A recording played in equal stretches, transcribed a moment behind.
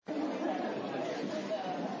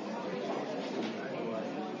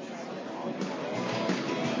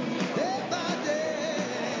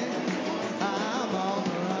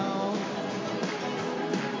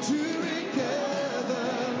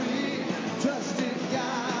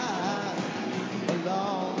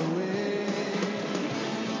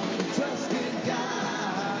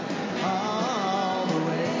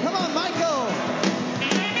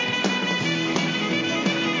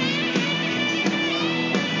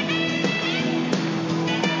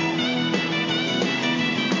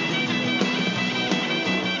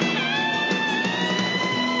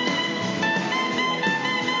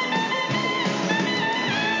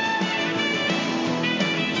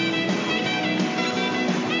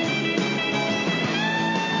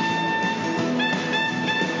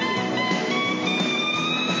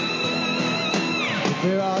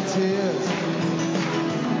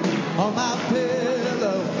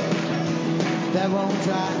that won't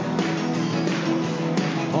drive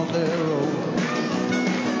on the road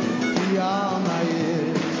beyond my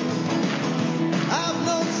years. I've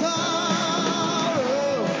no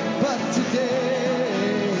sorrow, but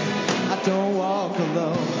today I don't walk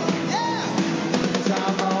alone. Yeah, 'cause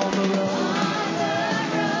I'm on the road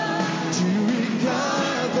to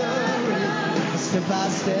recovery, step by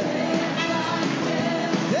step,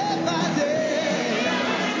 day by day.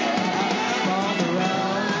 I'm on the road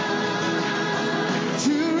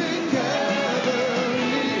to recovery,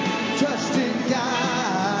 trusting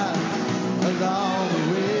God along the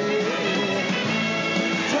way,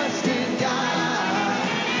 trusting God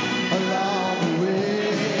along the way,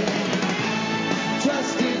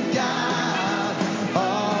 trusting God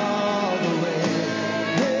all the way.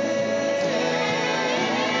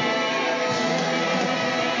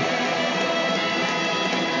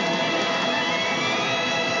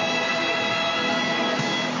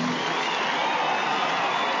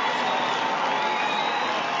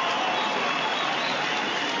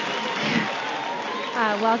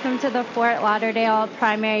 Welcome to the Fort Lauderdale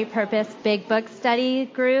Primary Purpose Big Book Study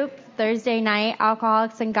Group, Thursday night,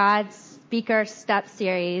 Alcoholics and God Speaker Step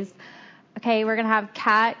Series. Okay, we're going to have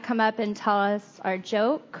Kat come up and tell us our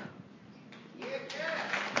joke.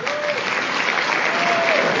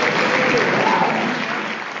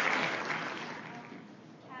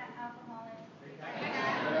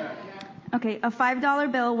 Okay, a $5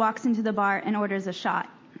 bill walks into the bar and orders a shot.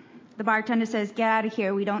 The bartender says, "Get out of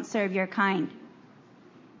here, we don't serve your kind."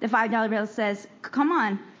 The $5 bill says, "Come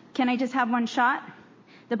on, can I just have one shot?"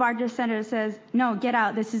 The bartender says, "No, get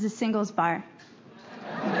out, this is a singles bar."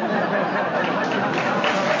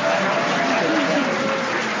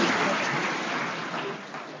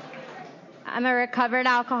 I'm a recovered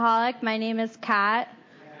alcoholic. My name is Kat.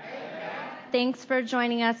 Thanks for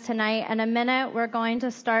joining us tonight. In a minute, we're going to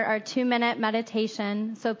start our 2-minute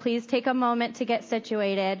meditation, so please take a moment to get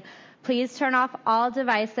situated. Please turn off all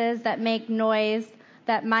devices that make noise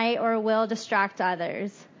that might or will distract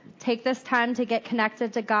others. Take this time to get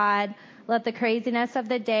connected to God. Let the craziness of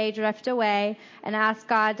the day drift away and ask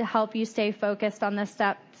God to help you stay focused on the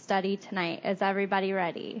step study tonight. Is everybody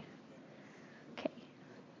ready? Okay.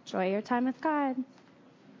 Enjoy your time with God.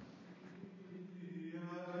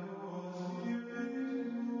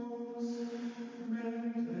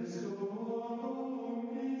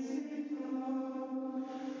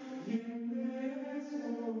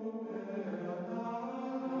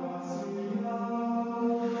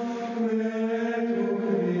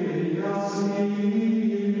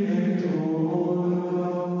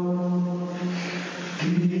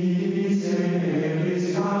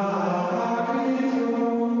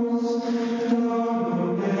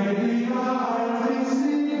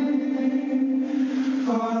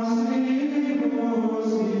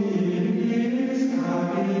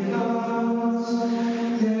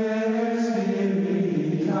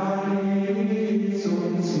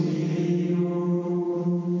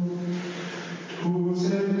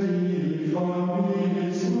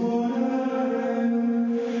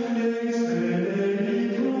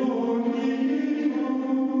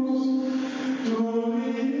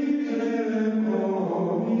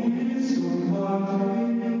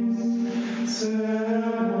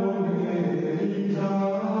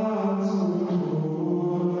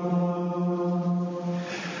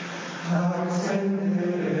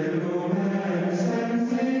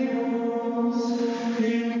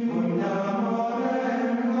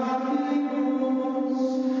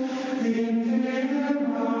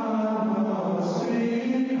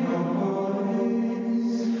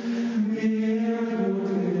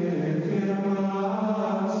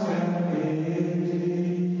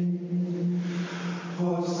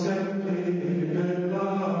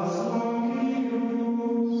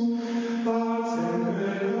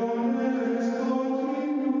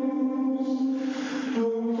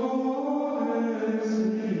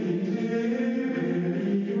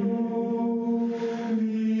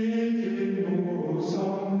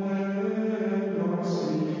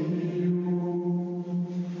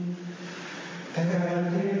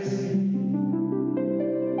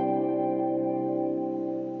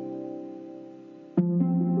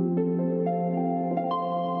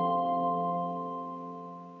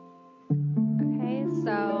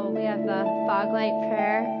 Foglight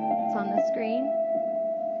prayer. It's on the screen.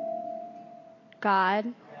 God,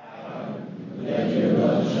 let your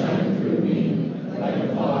love shine through me like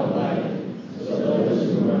a fog light, so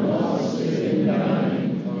those who are lost, sick, and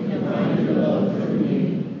dying can find your love through me.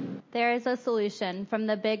 There is a solution from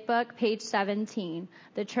the Big Book, page 17.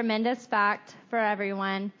 The tremendous fact for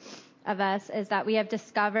everyone of us is that we have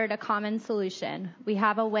discovered a common solution. We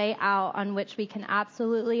have a way out on which we can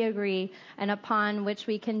absolutely agree and upon which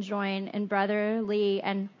we can join in brotherly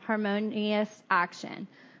and harmonious action.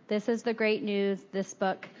 This is the great news this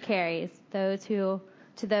book carries to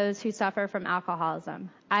those who suffer from alcoholism.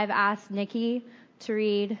 I've asked Nikki to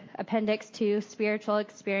read Appendix 2, Spiritual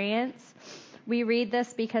Experience. We read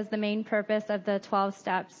this because the main purpose of the 12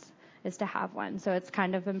 steps is to have one, so it's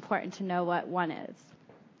kind of important to know what one is.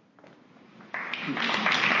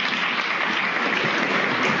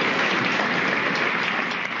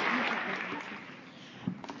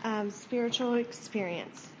 Spiritual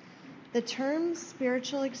experience. The terms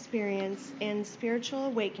spiritual experience and spiritual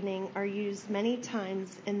awakening are used many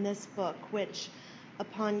times in this book, which,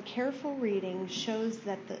 upon careful reading, shows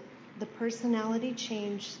that the personality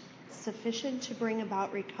change sufficient to bring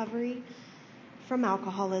about recovery from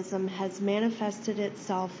alcoholism has manifested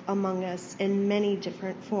itself among us in many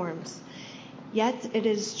different forms. Yet it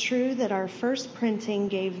is true that our first printing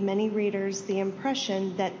gave many readers the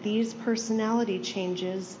impression that these personality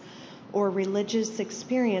changes or religious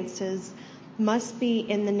experiences must be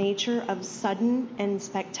in the nature of sudden and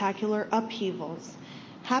spectacular upheavals.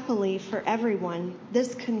 Happily for everyone,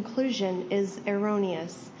 this conclusion is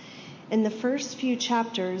erroneous. In the first few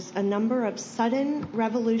chapters, a number of sudden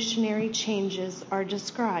revolutionary changes are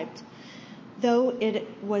described. Though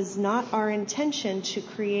it was not our intention to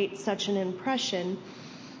create such an impression,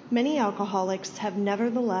 many alcoholics have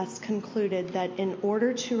nevertheless concluded that in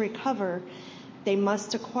order to recover, they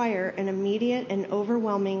must acquire an immediate and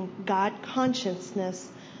overwhelming God consciousness,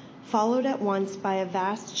 followed at once by a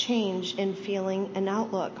vast change in feeling and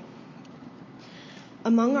outlook.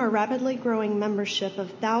 Among our rapidly growing membership of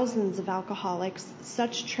thousands of alcoholics,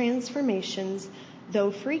 such transformations, though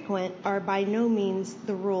frequent, are by no means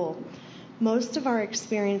the rule. Most of our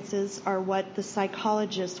experiences are what the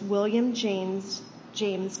psychologist William James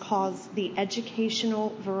calls the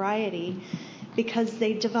educational variety, because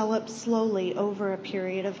they develop slowly over a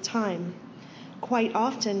period of time. Quite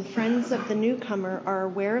often, friends of the newcomer are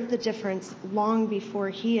aware of the difference long before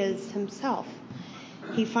he is himself.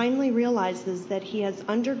 He finally realizes that he has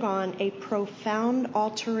undergone a profound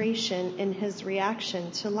alteration in his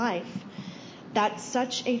reaction to life, that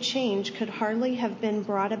such a change could hardly have been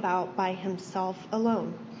brought about by himself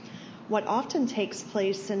alone. What often takes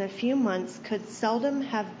place in a few months could seldom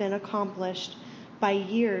have been accomplished by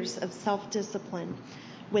years of self-discipline.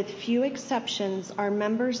 With few exceptions, our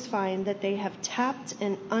members find that they have tapped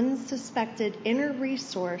an unsuspected inner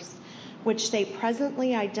resource which they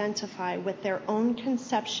presently identify with their own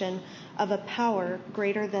conception of a power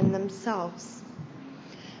greater than themselves.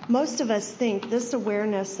 Most of us think this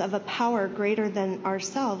awareness of a power greater than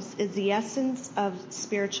ourselves is the essence of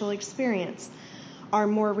spiritual experience. Our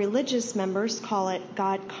more religious members call it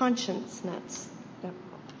God consciousness.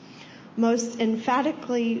 Most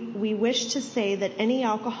emphatically, we wish to say that any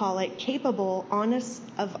alcoholic capable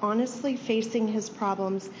of honestly facing his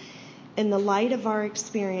problems in the light of our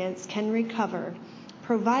experience can recover,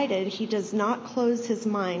 provided he does not close his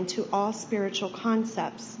mind to all spiritual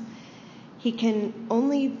concepts. He can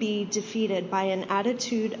only be defeated by an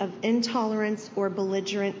attitude of intolerance or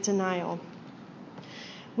belligerent denial.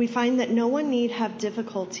 We find that no one need have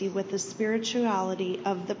difficulty with the spirituality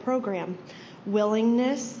of the program.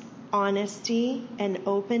 Willingness, honesty, and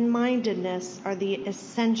open-mindedness are the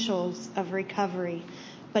essentials of recovery,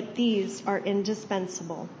 but these are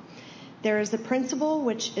indispensable. There is a principle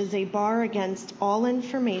which is a bar against all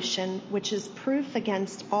information, which is proof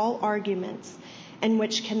against all arguments, and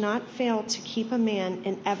which cannot fail to keep a man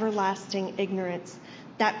in everlasting ignorance.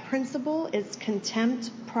 That principle is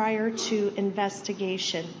contempt prior to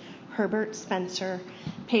investigation. Herbert Spencer,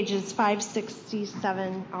 pages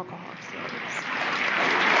 567, Alcoholics Anonymous.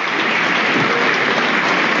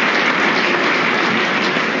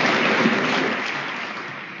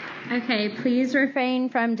 Okay, please refrain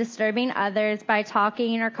from disturbing others by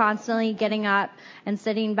talking or constantly getting up and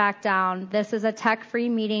sitting back down. This is a tech-free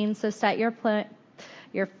meeting, so set your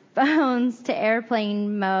phones to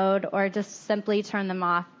airplane mode or just simply turn them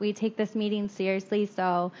off. We take this meeting seriously,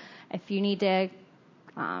 so if you need to,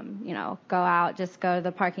 go out, just go to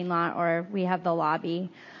the parking lot, or we have the lobby.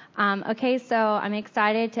 Okay, so I'm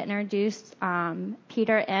excited to introduce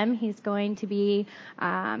Peter M. He's going to be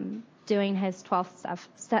doing his 12th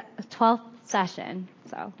session.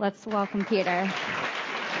 So let's welcome Peter.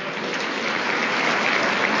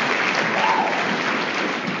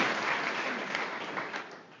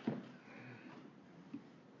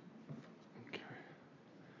 Okay.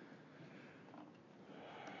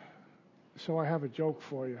 So I have a joke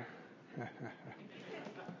for you.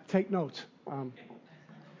 Take notes.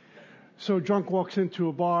 So a drunk walks into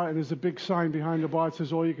a bar and there's a big sign behind the bar that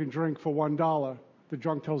says all you can drink for $1. The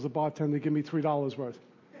drunk tells the bartender, give me $3 worth.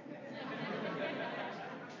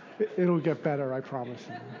 It'll get better, I promise.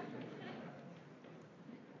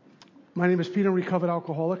 My name is Peter, I'm a recovered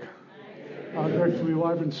alcoholic. I'm virtually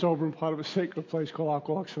alive and sober and part of a sacred place called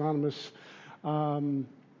Alcoholics Anonymous. And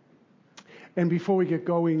before we get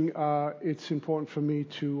going, it's important for me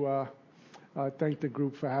to thank the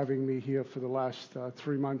group for having me here for the last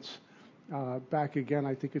 3 months. Back again,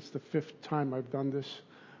 I think it's the 5th time I've done this.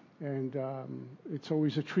 And it's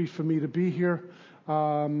always a treat for me to be here.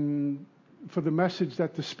 For the message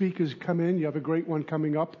that the speakers come in, you have a great one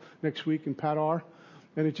coming up next week in Pat R.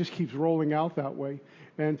 And it just keeps rolling out that way.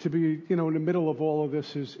 And to be, in the middle of all of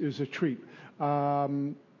this is a treat. I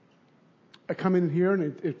come in here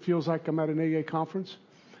and it feels like I'm at an AA conference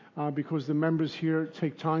because the members here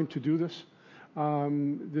take time to do this.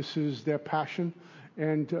 This is their passion.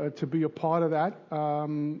 And to be a part of that,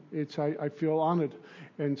 I feel honored.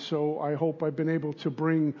 And so I hope I've been able to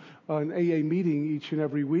bring an AA meeting each and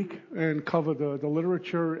every week and cover the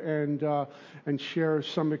literature and share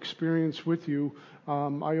some experience with you.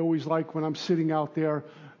 I always like when I'm sitting out there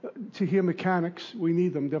to hear mechanics. We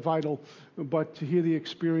need them, they're vital. But to hear the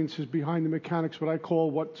experiences behind the mechanics, what I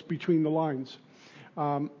call what's between the lines.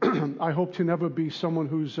 I hope to never be someone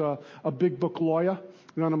who's a big book lawyer.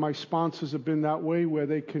 None of my sponsors have been that way, where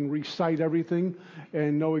they can recite everything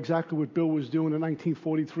and know exactly what Bill was doing in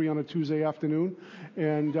 1943 on a Tuesday afternoon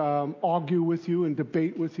and argue with you and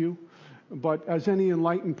debate with you. But as any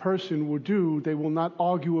enlightened person would do, they will not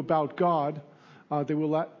argue about God. They will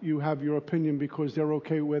let you have your opinion because they're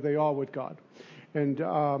okay where they are with God. And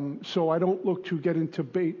so I don't look to get into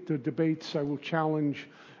the debates. I will challenge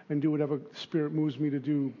and do whatever the Spirit moves me to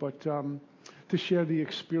do. But to share the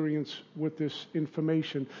experience with this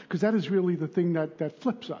information, because that is really the thing that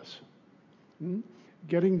flips us.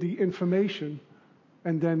 Getting the information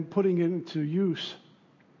and then putting it into use,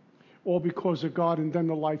 all because of God, and then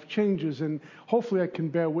the life changes. And hopefully I can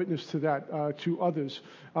bear witness to that to others.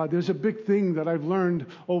 There's a big thing that I've learned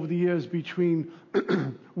over the years between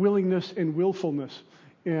willingness and willfulness.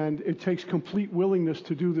 And it takes complete willingness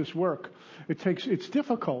to do this work. It's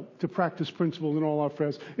difficult to practice principles in all our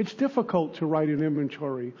affairs. It's difficult to write an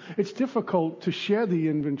inventory. It's difficult to share the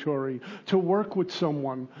inventory, to work with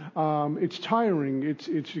someone. It's tiring.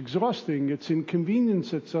 It's exhausting. It's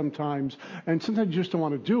inconvenience at sometimes. And sometimes you just don't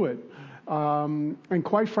want to do it. And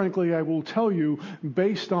quite frankly, I will tell you,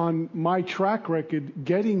 based on my track record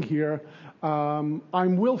getting here,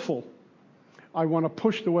 I'm willful. I want to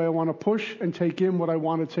push the way I want to push and take in what I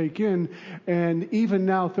want to take in. And even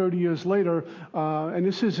now, 30 years later, and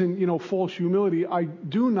this isn't, false humility, I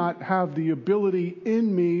do not have the ability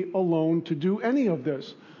in me alone to do any of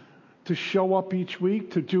this. To show up each week,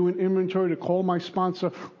 to do an inventory, to call my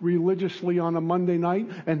sponsor religiously on a Monday night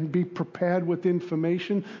and be prepared with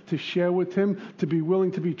information, to share with him, to be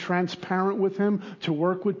willing to be transparent with him, to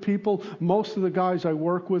work with people. Most of the guys I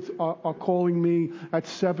work with are calling me at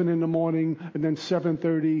 7 in the morning and then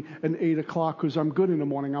 7:30 and 8 o'clock because I'm good in the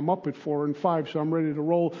morning. I'm up at 4 and 5, so I'm ready to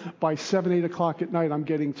roll. By 7, 8 o'clock at night, I'm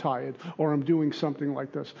getting tired or I'm doing something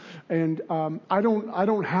like this. And I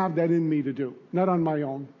don't have that in me to do, not on my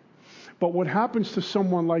own. But what happens to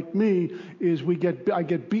someone like me is I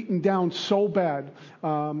get beaten down so bad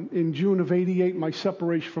in June of '88, my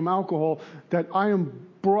separation from alcohol, that I am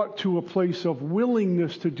brought to a place of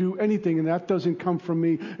willingness to do anything, and that doesn't come from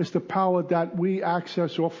me. It's the power that we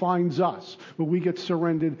access or finds us, where we get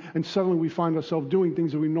surrendered, and suddenly we find ourselves doing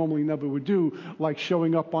things that we normally never would do, like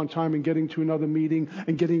showing up on time and getting to another meeting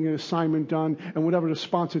and getting an assignment done, and whatever the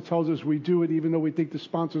sponsor tells us, we do it, even though we think the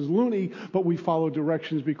sponsor's loony, but we follow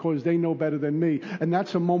directions because they know better than me. And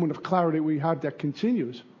that's a moment of clarity we have that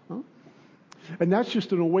continues. And that's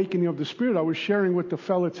just an awakening of the Spirit. I was sharing with the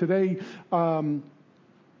fella today,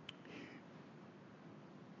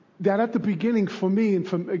 that at the beginning, for me and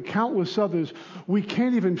for countless others, we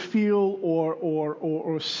can't even feel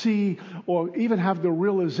or see or even have the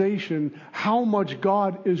realization how much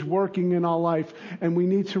God is working in our life. And I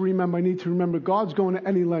need to remember, God's going to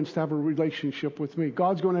any lengths to have a relationship with me.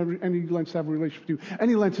 God's going to any lengths to have a relationship with you.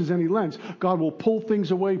 Any lengths is any lengths. God will pull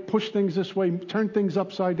things away, push things this way, turn things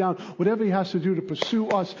upside down, whatever he has to do to pursue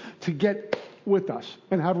us, to get with us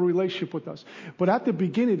and have a relationship with us. But at the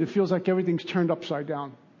beginning, it feels like everything's turned upside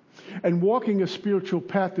down. And walking a spiritual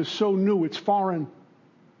path is so new, it's foreign.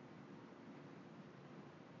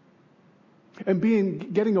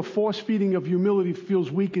 And getting a force feeding of humility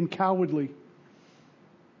feels weak and cowardly.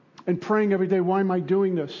 And praying every day, why am I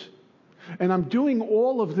doing this? And I'm doing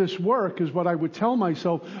all of this work, is what I would tell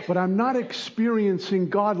myself, but I'm not experiencing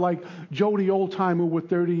God like Jody Oldtimer with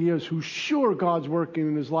 30 years, who's sure God's working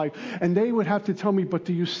in his life. And they would have to tell me, but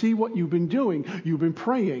do you see what you've been doing? You've been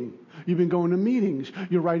praying. You've been going to meetings.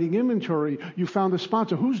 You're writing inventory. You found a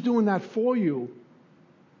sponsor. Who's doing that for you?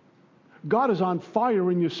 God is on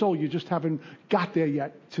fire in your soul. You just haven't got there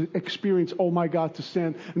yet to experience, oh my God, to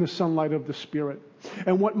stand in the sunlight of the Spirit.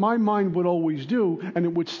 And what my mind would always do, and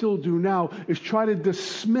it would still do now, is try to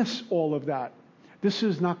dismiss all of that. This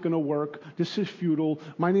is not going to work. This is futile.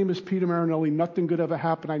 My name is Peter Marinelli. Nothing good ever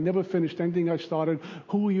happened. I never finished anything I started.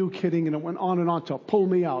 Who are you kidding? And it went on and on to pull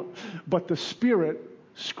me out. But the Spirit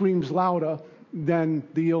screams louder than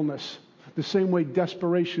the illness. The same way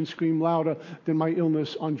desperation screamed louder than my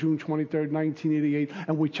illness on June 23rd, 1988.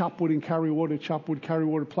 And we chop wood and carry water,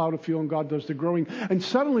 plow the field, and God does the growing. And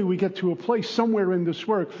suddenly we get to a place somewhere in this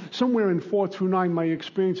work, somewhere in 4 through 9, my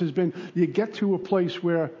experience has been, you get to a place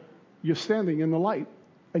where you're standing in the light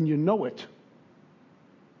and you know it.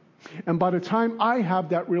 And by the time I have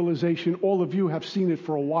that realization, all of you have seen it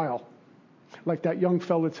for a while. Like that young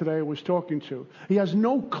fella today I was talking to. He has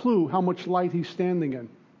no clue how much light he's standing in.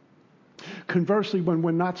 Conversely, when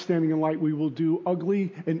we're not standing in light, we will do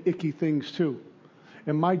ugly and icky things too.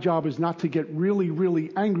 And my job is not to get really,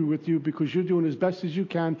 really angry with you, because you're doing as best as you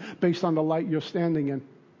can based on the light you're standing in.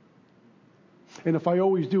 And if I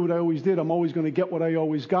always do what I always did, I'm always going to get what I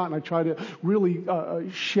always got. And I try to really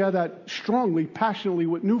share that strongly, passionately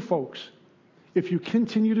with new folks. If you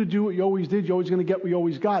continue to do what you always did, you're always going to get what you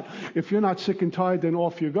always got. If you're not sick and tired, then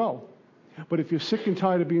off you go. But if you're sick and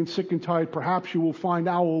tired of being sick and tired, perhaps you will find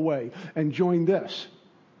our way and join this.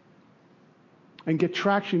 And get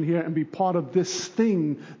traction here and be part of this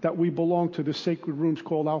thing that we belong to, the sacred rooms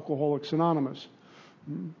called Alcoholics Anonymous.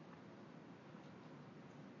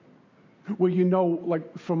 Where you know,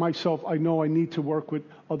 like for myself, I know I need to work with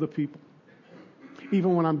other people.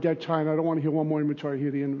 Even when I'm dead tired, I don't want to hear one more inventory,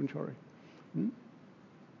 hear the inventory. And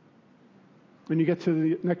you get to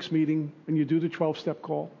the next meeting and you do the 12-step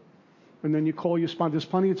call. And then you call your sponsor. There's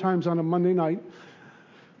plenty of times on a Monday night.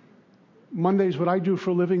 Monday's what I do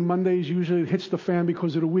for a living. Mondays usually it hits the fan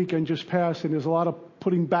because of the weekend just passed, and there's a lot of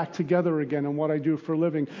putting back together again on what I do for a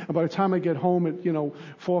living. And by the time I get home at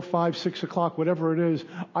 4, 5, 6 o'clock, whatever it is,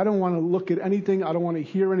 I don't want to look at anything. I don't want to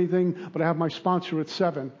hear anything. But I have my sponsor at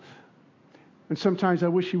 7. And sometimes I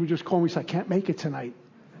wish he would just call me and say, I can't make it tonight.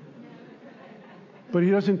 But he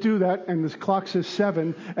doesn't do that, and the clock says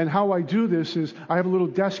 7. And how I do this is I have a little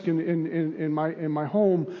desk in my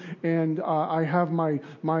home, and I have my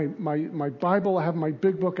Bible, I have my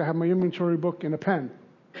big book, I have my inventory book, and a pen.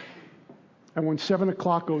 And when 7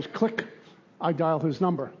 o'clock goes click, I dial his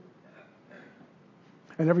number.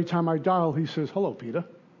 And every time I dial, he says, "Hello, Peter."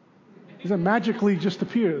 He said, magically just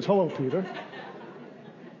appears, "Hello, Peter."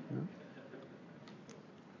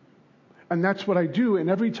 And that's what I do. And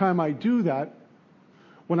every time I do that,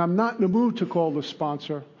 when I'm not in the mood to call the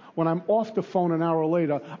sponsor, when I'm off the phone an hour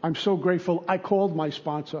later, I'm so grateful I called my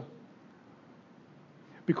sponsor.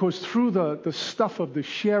 Because through the stuff of the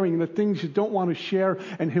sharing, the things you don't want to share,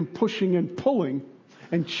 and him pushing and pulling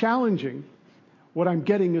and challenging, what I'm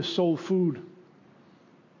getting is soul food.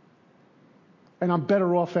 And I'm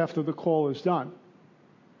better off after the call is done.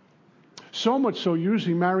 So much so,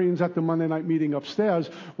 usually Marion's at the Monday night meeting upstairs.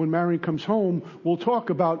 When Marion comes home, we'll talk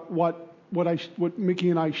about what Mickey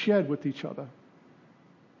and I shared with each other.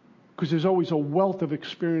 Because there's always a wealth of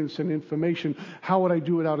experience and information. How would I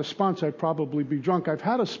do without a sponsor? I'd probably be drunk. I've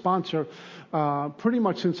had a sponsor pretty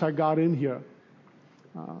much since I got in here.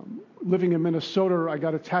 Living in Minnesota, I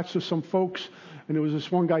got attached to some folks, and there was this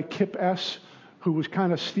one guy, Kip S., who was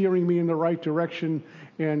kind of steering me in the right direction,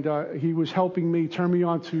 and he was helping me turn me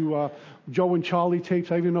on to Joe and Charlie tapes.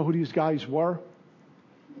 I didn't even know who these guys were.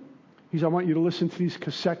 He said, I want you to listen to these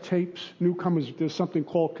cassette tapes. Newcomers, there's something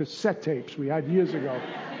called cassette tapes we had years ago.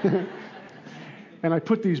 And I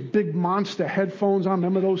put these big monster headphones on.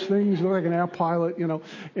 Remember those things? They look like an air pilot,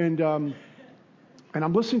 And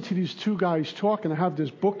I'm listening to these two guys talk, and I have this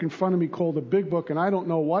book in front of me called The Big Book, and I don't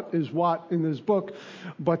know what is what in this book,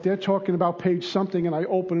 but they're talking about page something, and I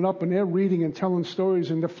open it up, and they're reading and telling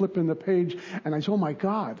stories, and they're flipping the page, and I said, oh my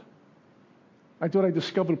God. I thought I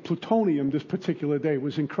discovered plutonium this particular day. It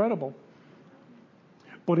was incredible.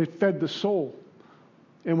 But it fed the soul.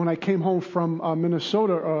 And when I came home from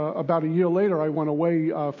Minnesota, about a year later, I went away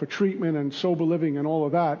for treatment and sober living and all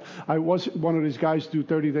of that. I wasn't one of these guys to do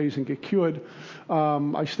 30 days and get cured.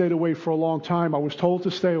 I stayed away for a long time. I was told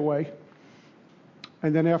to stay away.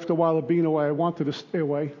 And then after a while of being away, I wanted to stay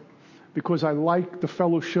away because I liked the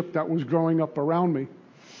fellowship that was growing up around me.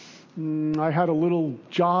 I had a little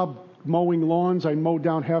job mowing lawns. I mowed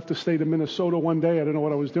down half the state of Minnesota one day. I didn't know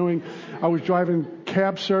what I was doing. I was driving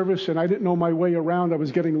cab service, and I didn't know my way around. I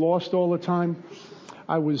was getting lost all the time.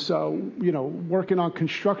 I was, working on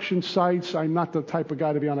construction sites. I'm not the type of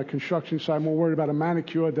guy to be on a construction site. I'm more worried about a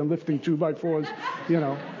manicure than lifting 2x4s,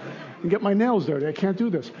 and get my nails dirty. I can't do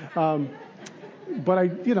this.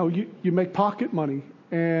 But you make pocket money,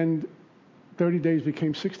 and 30 days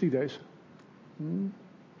became 60 days.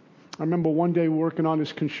 I remember one day working on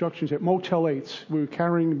this construction at Motel 8s. We were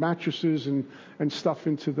carrying mattresses and stuff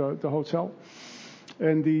into the hotel.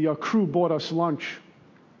 And the crew bought us lunch.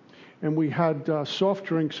 And we had soft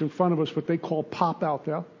drinks in front of us, what they call pop out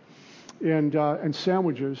there, and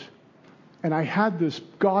sandwiches. And I had this,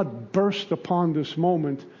 God burst upon this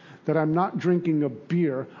moment that I'm not drinking a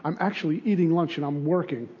beer. I'm actually eating lunch and I'm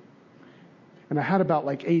working. And I had about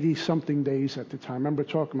 80-something days at the time. I remember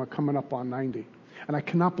talking about coming up on 90. And I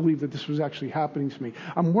cannot believe that this was actually happening to me.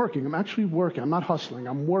 I'm working. I'm actually working. I'm not hustling.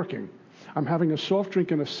 I'm working. I'm having a soft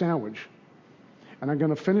drink and a sandwich. And I'm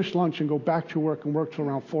going to finish lunch and go back to work and work till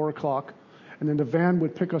around 4 o'clock. And then the van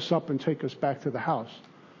would pick us up and take us back to the house.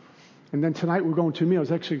 And then tonight we're going to a meal. I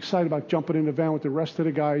was actually excited about jumping in the van with the rest of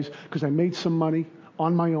the guys because I made some money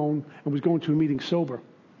on my own and was going to a meeting sober.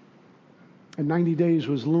 And 90 days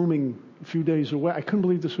was looming a few days away. I couldn't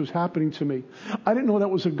believe this was happening to me. I didn't know that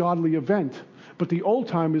was a godly event. But the old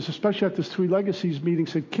timers, especially at this Three Legacies meeting,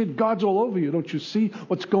 said, "Kid, God's all over you. Don't you see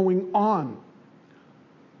what's going on?"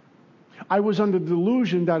 I was under the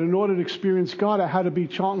delusion that in order to experience God, I had to be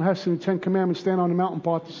Charlton Heston and 10 Commandments, stand on the mountain,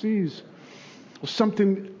 part the seas.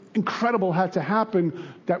 Something incredible had to happen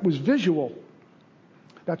that was visual.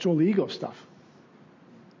 That's all the ego stuff.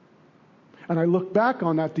 And I look back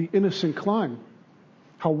on that, the innocent climb,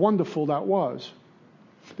 how wonderful that was.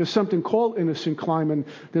 There's something called innocent climb, and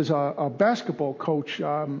there's a basketball coach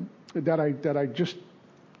that I just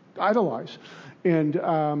idolize.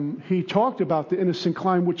 And he talked about the innocent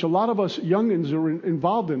climb, which a lot of us youngins are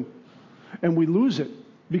involved in, and we lose it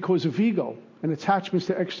because of ego and attachments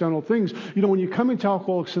to external things. When you come into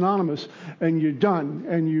Alcoholics Anonymous and you're done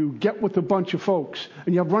and you get with a bunch of folks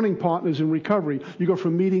and you have running partners in recovery, you go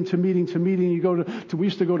from meeting to meeting to meeting. You go to we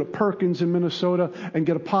used to go to Perkins in Minnesota and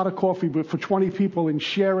get a pot of coffee for 20 people and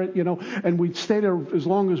share it, and we'd stay there as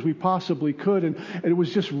long as we possibly could. And it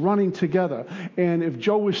was just running together. And if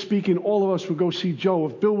Joe was speaking, all of us would go see Joe.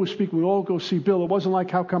 If Bill was speaking, we'd all go see Bill. It wasn't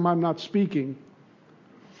like, how come I'm not speaking?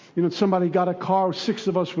 Somebody got a car, 6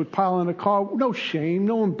 of us would pile in a car. No shame,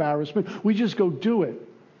 no embarrassment. We just go do it.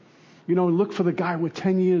 And look for the guy with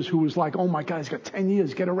 10 years who was like, "Oh my God, he's got 10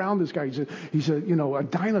 years. Get around this guy. He's a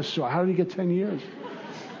dinosaur. How did he get 10 years?"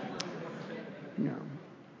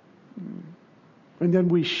 And then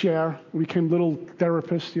we share. We became little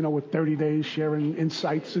therapists, with 30 days sharing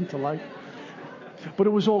insights into life. But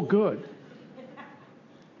it was all good.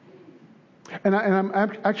 And I'm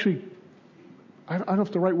actually, I don't know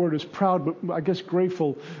if the right word is proud, but I guess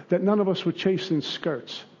grateful that none of us were chasing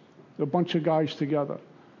skirts. A bunch of guys together.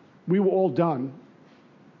 We were all done.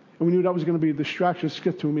 And we knew that was going to be a distraction. Let's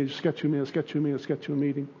get to a meeting, let's get to a meeting, let's get to a meeting, let's get to a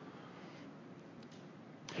meeting.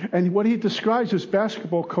 And what he describes, this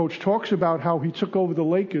basketball coach talks about how he took over the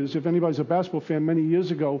Lakers, if anybody's a basketball fan, many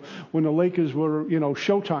years ago when the Lakers were,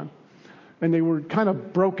 Showtime. And they were kind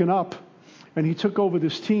of broken up. And he took over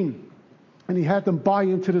this team. And he had them buy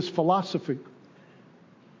into this philosophy.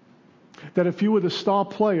 That if you were the star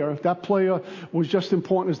player, that player was just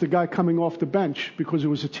important as the guy coming off the bench because it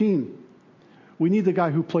was a team. We need the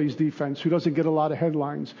guy who plays defense, who doesn't get a lot of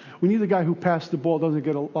headlines. We need the guy who passed the ball, doesn't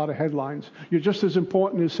get a lot of headlines. You're just as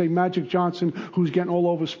important as, say, Magic Johnson, who's getting all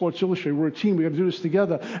over Sports Illustrated. We're a team. We got to do this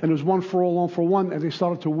together. And it was one for all for one. And they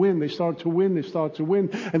started to win. They started to win. They started to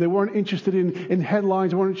win. And they weren't interested in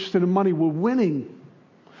headlines. They weren't interested in money. We're winning.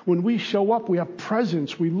 When we show up, we have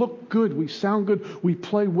presence. We look good. We sound good. We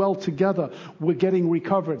play well together. We're getting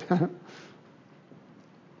recovered. It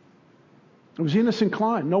was innocent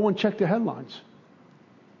climb. No one checked the headlines.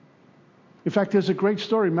 In fact, there's a great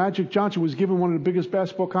story. Magic Johnson was given one of the biggest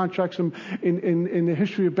basketball contracts in the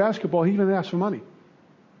history of basketball. He even asked for money.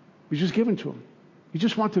 It was just given to him. He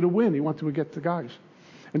just wanted to win. He wanted to get the guys.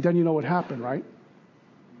 And then you know what happened, right?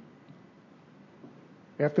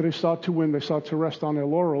 After they start to win, they start to rest on their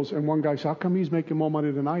laurels. And one guy says, "How come he's making more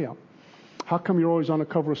money than I am? How come you're always on the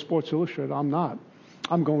cover of Sports Illustrated? I'm not.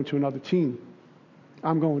 I'm going to another team.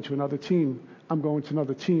 I'm going to another team. I'm going to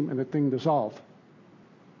another team." And the thing dissolved.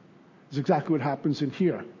 It's exactly what happens in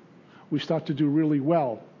here. We start to do really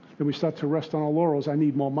well. Then we start to rest on our laurels. I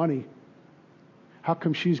need more money. How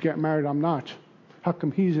come she's getting married? I'm not. How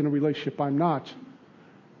come he's in a relationship? I'm not.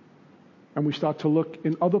 And we start to look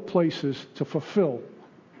in other places to fulfill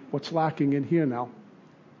what's lacking in here now.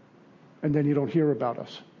 And then you don't hear about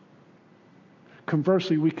us.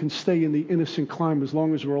 Conversely, we can stay in the innocent climb as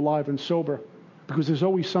long as we're alive and sober, because there's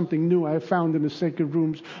always something new I have found in the sacred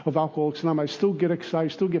rooms of Alcoholics Anonymous. I still get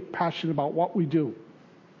excited, still get passionate about what we do.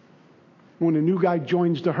 When a new guy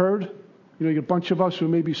joins the herd, you get a bunch of us who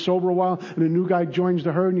may be sober a while, and a new guy joins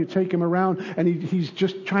the herd, and you take him around, and he's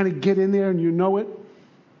just trying to get in there, and you know it,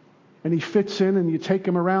 and he fits in, and you take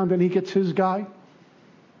him around, and he gets his guy.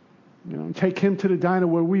 And take him to the diner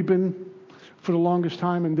where we've been for the longest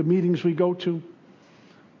time, and the meetings we go to,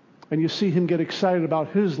 and you see him get excited about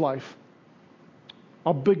his life.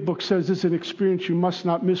 Our big book says this is an experience you must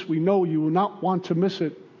not miss. We know you will not want to miss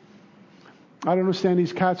it. I don't understand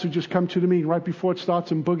these cats who just come to the meeting right before it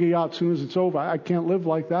starts and boogie out as soon as it's over. I can't live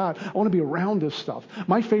like that. I want to be around this stuff.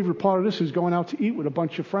 My favorite part of this is going out to eat with a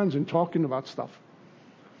bunch of friends and talking about stuff.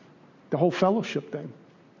 The whole fellowship thing.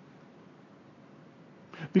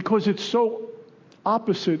 Because it's so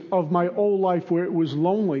opposite of my old life where it was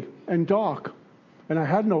lonely and dark and I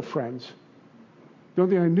had no friends. The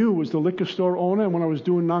only thing I knew was the liquor store owner, and when I was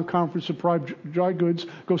doing non-conference supply dry goods,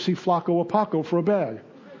 go see Flaco Apaco for a bag.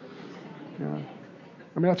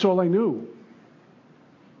 That's all I knew.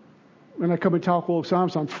 When I come into Alcoholics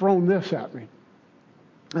Anonymous, I'm thrown this at me.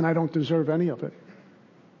 And I don't deserve any of it.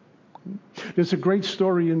 There's a great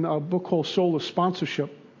story in a book called Soul of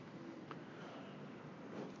Sponsorship,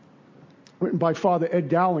 written by Father Ed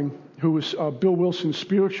Dowling, who was Bill Wilson's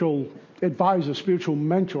spiritual advisor, spiritual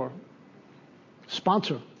mentor,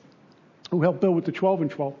 sponsor, who helped Bill with the 12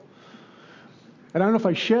 and 12. And I don't know if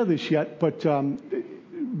I share this yet, but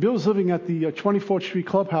Bill's living at the 24th Street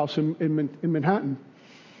Clubhouse in Manhattan.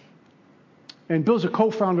 And Bill's a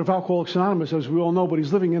co-founder of Alcoholics Anonymous, as we all know, but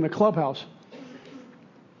he's living in a clubhouse.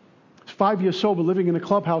 He's 5 years sober, living in a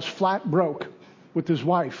clubhouse, flat broke, with his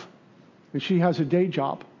wife. And she has a day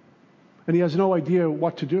job. And he has no idea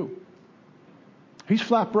what to do. He's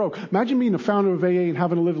flat broke. Imagine being the founder of AA and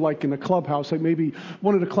having to live like in a clubhouse, like maybe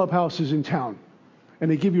one of the clubhouses in town. And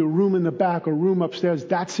they give you a room in the back or a room upstairs.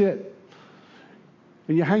 That's it.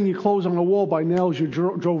 And you hang your clothes on the wall by nails you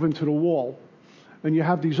drove into the wall. And you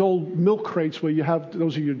have these old milk crates where you have,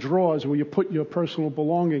 those are your drawers where you put your personal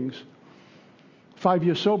belongings. 5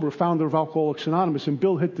 years sober, founder of Alcoholics Anonymous. And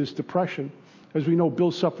Bill hit this depression. As we know,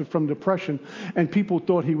 Bill suffered from depression. And people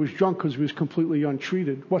thought he was drunk because he was completely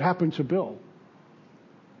untreated. What happened to Bill?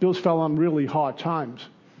 Bill's fell on really hard times.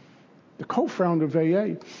 The co-founder of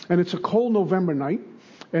AA. And it's a cold November night.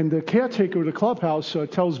 And the caretaker of the clubhouse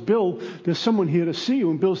tells Bill, there's someone here to see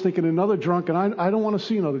you. And Bill's thinking, another drunk, and I don't want to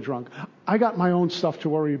see another drunk. I got my own stuff to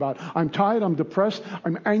worry about. I'm tired, I'm depressed,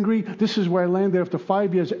 I'm angry. This is where I landed after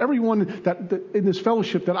 5 years. Everyone that in this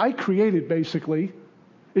fellowship that I created, basically,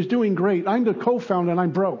 is doing great. I'm the co-founder, and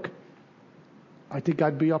I'm broke. I think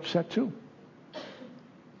I'd be upset, too.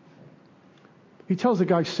 He tells the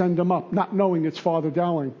guy, send him up, not knowing it's Father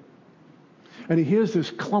Dowling. And he hears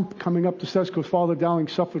this clump coming up the steps because Father Dowling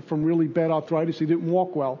suffered from really bad arthritis. He didn't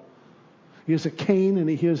walk well. He has a cane, and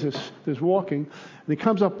he hears this walking. And he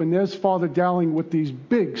comes up, and there's Father Dowling with these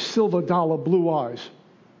big silver dollar blue eyes.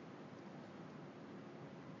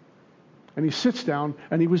 And he sits down,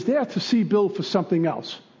 and he was there to see Bill for something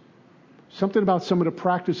else. Something about some of the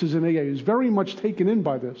practices in AA. He was very much taken in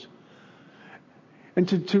by this. And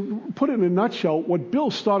to put it in a nutshell, what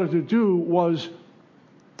Bill started to do was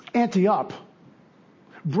ante up.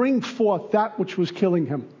 Bring forth that which was killing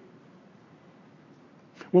him.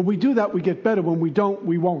 When we do that, we get better. When we don't,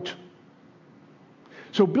 we won't.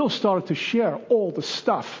 So Bill started to share all the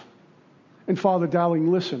stuff. And Father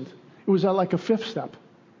Dowling listened. It was like a fifth step.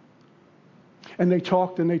 And they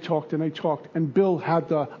talked and they talked and they talked. And Bill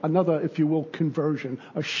had another, if you will, conversion,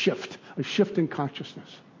 a shift in consciousness.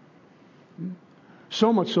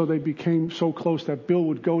 So much so they became so close that Bill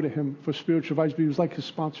would go to him for spiritual advice, but he was like his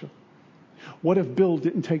sponsor. What if Bill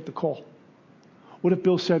didn't take the call? What if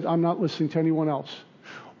Bill said, I'm not listening to anyone else?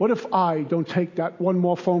 What if I don't take that one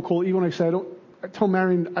more phone call, even when I say, I tell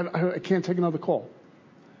Marion, I can't take another call.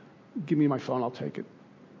 Give me my phone, I'll take it.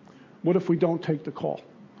 What if we don't take the call?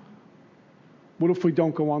 What if we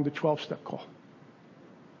don't go on the 12-step call?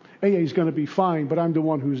 AA is going to be fine, but I'm the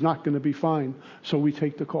one who's not going to be fine, so we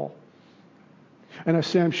take the call. And as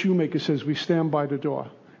Sam Shoemaker says, we stand by the door,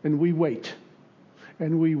 and we wait,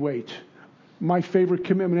 and we wait. My favorite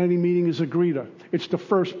commitment in any meeting is a greeter. It's the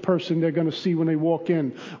first person they're going to see when they walk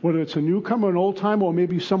in, whether it's a newcomer, an old-timer, or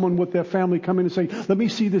maybe someone with their family come in and say, let me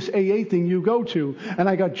see this AA thing you go to. And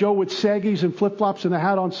I got Joe with saggies and flip-flops and a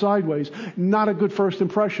hat on sideways. Not a good first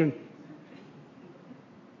impression.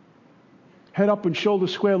 Head up and shoulder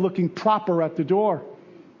square, looking proper at the door.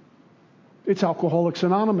 It's Alcoholics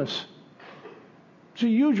Anonymous. It's a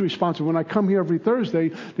huge responsibility. When I come here every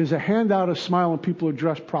Thursday, there's a handout, a smile, and people are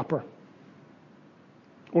dressed proper.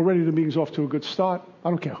 Already the meeting's off to a good start. I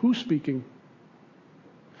don't care who's speaking.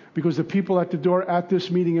 Because the people at the door at this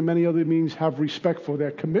meeting and many other meetings have respect for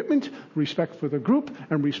their commitment, respect for the group,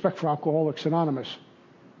 and respect for Alcoholics Anonymous.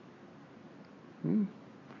 And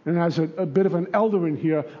as a bit of an elder in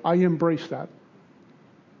here, I embrace that.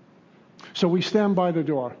 So we stand by the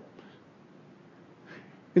door.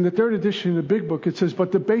 In the third edition of the Big Book, it says,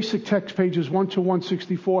 but the basic text, pages 1 to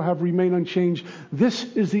 164, have remained unchanged. This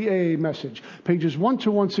is the AA message. Pages 1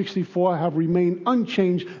 to 164 have remained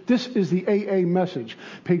unchanged. This is the AA message.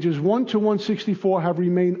 Pages 1 to 164 have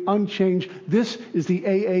remained unchanged. This is the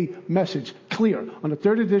AA message. Clear on the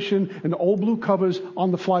third edition and the old blue covers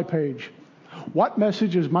on the fly page. What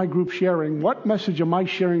message is my group sharing? What message am I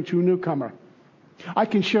sharing to a newcomer? I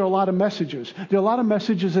can share a lot of messages. There are a lot of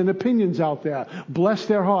messages and opinions out there. Bless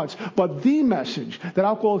their hearts. But the message that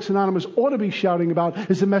Alcoholics Anonymous ought to be shouting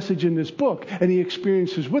about is the message in this book and the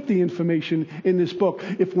experiences with the information in this book.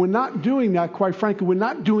 If we're not doing that, quite frankly, we're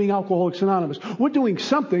not doing Alcoholics Anonymous. We're doing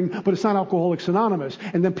something, but it's not Alcoholics Anonymous.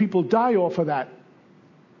 And then people die off of that.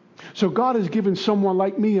 So God has given someone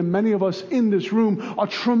like me and many of us in this room a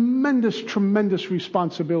tremendous, tremendous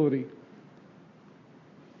responsibility.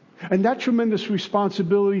 And that tremendous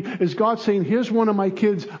responsibility is God saying, here's one of my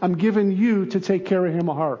kids, I'm giving you to take care of him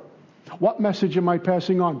or her. What message am I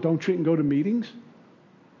passing on? Don't drink and go to meetings?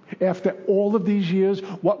 After all of these years,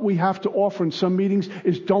 what we have to offer in some meetings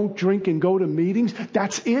is don't drink and go to meetings.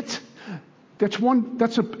 That's it? That's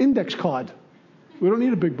an index card. We don't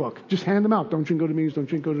need a big book. Just hand them out. Don't drink, go to meetings. Don't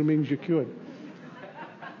drink, go to meetings. You're cured.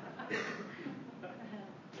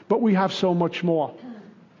 But we have so much more.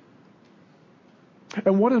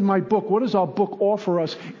 And what is my book? What does our book offer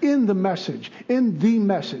us in the message? In the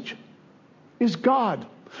message is God.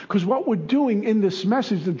 Because what we're doing in this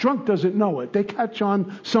message, the drunk doesn't know it. They catch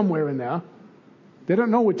on somewhere in there. They don't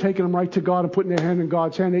know we're taking them right to God and putting their hand in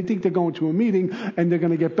God's hand. They think they're going to a meeting and they're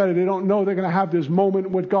going to get better. They don't know they're going to have this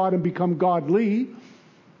moment with God and become godly.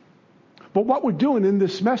 But what we're doing in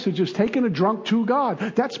this message is taking a drunk to God.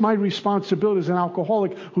 That's my responsibility as an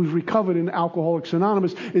alcoholic who's recovered in Alcoholics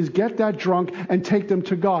Anonymous, is get that drunk and take them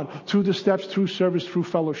to God through the steps, through service, through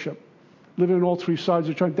fellowship. Living on all three sides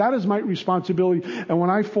of the track. That is my responsibility. And when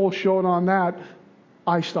I fall short on that,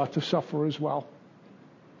 I start to suffer as well.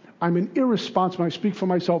 I'm an irresponsible, I speak for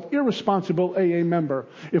myself, irresponsible AA member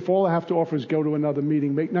if all I have to offer is go to another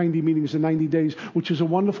meeting, make 90 meetings in 90 days, which is a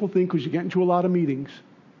wonderful thing because you get into a lot of meetings.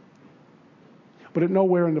 But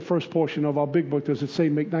nowhere in the first portion of our big book does it say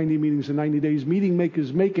make 90 meetings in 90 days. Meeting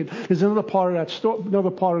makers make it. There's another part of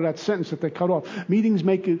that sentence that they cut off. Meeting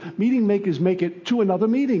makers make it to another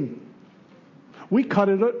meeting. We cut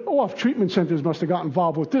it off. Treatment centers must have got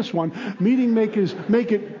involved with this one. Meeting makers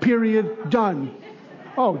make it, period, done.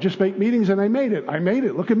 Oh, just make meetings and I made it. I made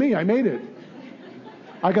it. Look at me. I made it.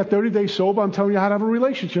 I got 30 days sober. I'm telling you how to have a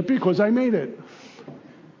relationship because I made it.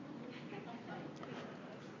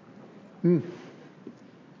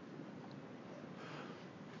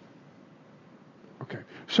 Okay.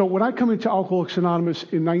 So when I come into Alcoholics Anonymous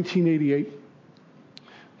in 1988,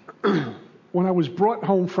 when I was brought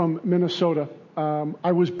home from Minnesota,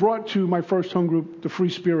 I was brought to my first home group, the Free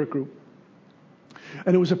Spirit group.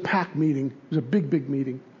 And it was a packed meeting. It was a big, big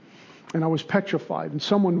meeting. And I was petrified. And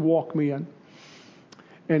someone walked me in.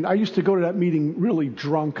 And I used to go to that meeting really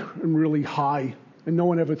drunk and really high. And no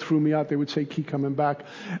one ever threw me out. They would say, keep coming back.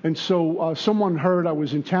 And so someone heard I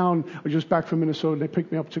was in town. I was just back from Minnesota. They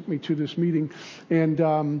picked me up, took me to this meeting.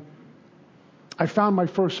 And I found my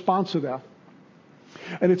first sponsor there.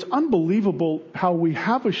 And it's unbelievable how we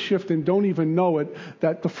have a shift and don't even know it,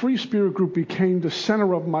 that the Free Spirit group became the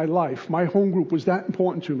center of my life. My home group was that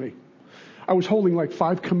important to me. I was holding like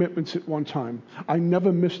 5 commitments at one time. I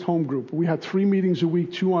never missed home group. We had 3 meetings a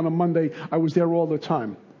week, 2 on a Monday. I was there all the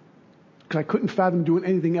time because I couldn't fathom doing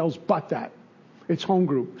anything else but that. It's home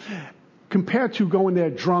group. Compared to going there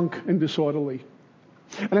drunk and disorderly.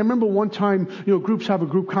 And I remember one time, groups have a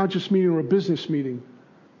group conscious meeting or a business meeting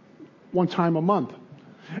one time a month.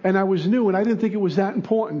 And I was new and I didn't think it was that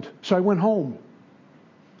important. So I went home.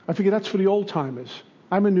 I figured that's for the old timers.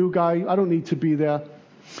 I'm a new guy. I don't need to be there.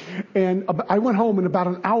 And I went home and about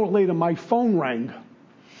an hour later my phone rang.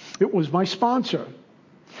 It was my sponsor.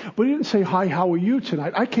 But he didn't say, hi, how are you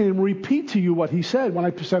tonight? I can't even repeat to you what he said when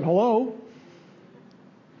I said hello.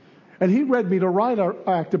 And he read me the riot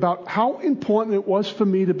act about how important it was for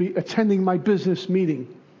me to be attending my business meeting,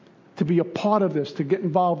 to be a part of this, to get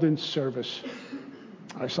involved in service.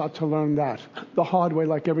 I started to learn that the hard way,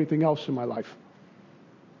 like everything else in my life.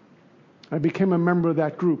 I became a member of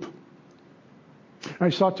that group. I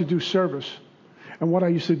started to do service. And what I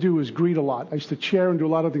used to do is greet a lot. I used to chair and do a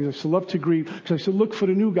lot of things. I used to love to greet because I used to look for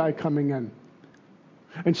the new guy coming in.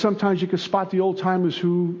 And sometimes you can spot the old timers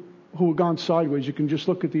who have gone sideways. You can just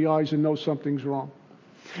look at the eyes and know something's wrong.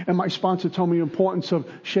 And my sponsor told me the importance of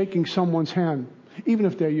shaking someone's hand. Even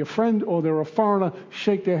if they're your friend or they're a foreigner,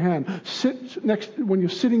 shake their hand. Sit next, when you're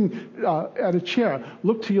sitting at a chair,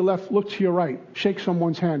 look to your left, look to your right, shake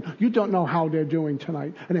someone's hand. You don't know how they're doing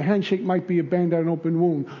tonight. And a handshake might be a band on an open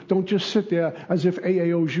wound. Don't just sit there as if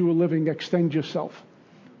AA owes you a living. Extend yourself.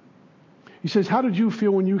 He says, how did you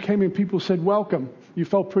feel when you came in? People said, welcome. You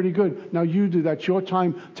felt pretty good. Now you do that. It's your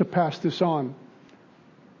time to pass this on.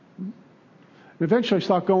 Eventually I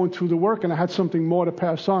started going through the work and I had something more to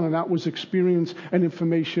pass on, and that was experience and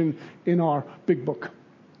information in our big book.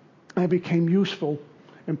 I became useful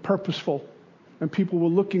and purposeful, and people were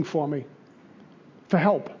looking for me for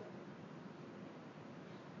help.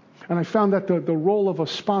 And I found that the role of a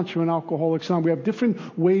sponsor in Alcoholics Anonymous, we have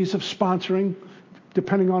different ways of sponsoring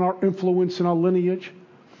depending on our influence and our lineage.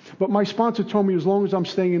 But my sponsor told me as long as I'm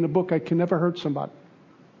staying in the book, I can never hurt somebody.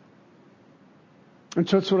 And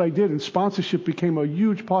so that's what I did, and sponsorship became a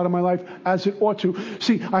huge part of my life, as it ought to.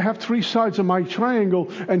 See, I have three sides of my triangle,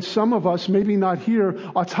 and some of us, maybe not here,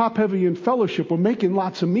 are top-heavy in fellowship. We're making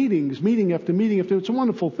lots of meetings, meeting after meeting after. It's a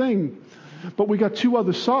wonderful thing. But we got two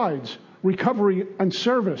other sides, recovery and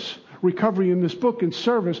service. Recovery in this book and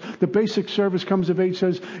service. The basic service comes of age,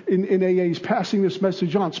 says in AA, is passing this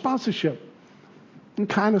message on. Sponsorship. And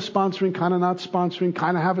kind of sponsoring, kind of not sponsoring,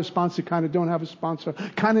 kind of have a sponsor, kind of don't have a sponsor,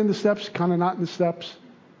 kind of in the steps, kind of not in the steps.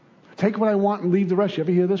 Take what I want and leave the rest. You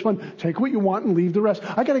ever hear this one? Take what you want and leave the rest.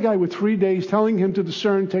 I got a guy with 3 days telling him to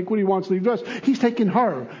discern, take what he wants, leave the rest. He's taking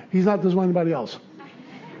her. He's not doesn't want anybody else.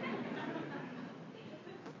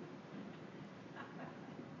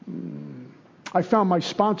 I found my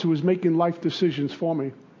sponsor was making life decisions for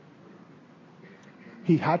me.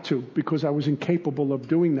 He had to, because I was incapable of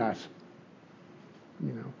doing that.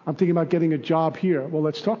 You know, I'm thinking about getting a job here. Well,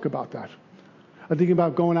 let's talk about that. I'm thinking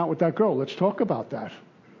about going out with that girl. Let's talk about that.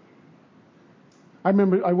 I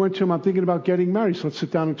remember I went to him, I'm thinking about getting married, so let's sit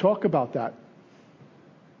down and talk about that.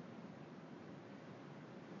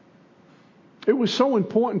 It was so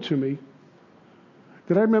important to me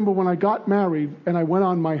that I remember when I got married and I went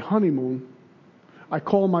on my honeymoon, I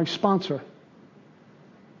called my sponsor.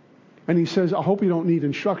 And he says, I hope you don't need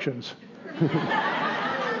instructions.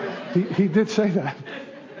 He did say that.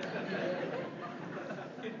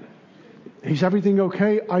 Is everything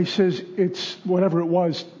okay? I says, it's whatever it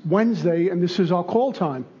was, Wednesday, and this is our call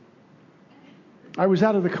time. I was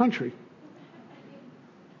out of the country.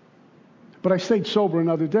 But I stayed sober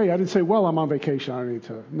another day. I didn't say, well, I'm on vacation. I don't need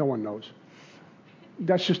to. No one knows.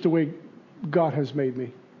 That's just the way God has made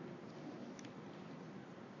me.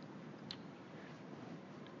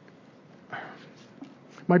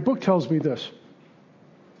 My book tells me this.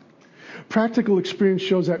 Practical experience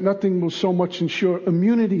shows that nothing will so much ensure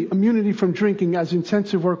immunity from drinking as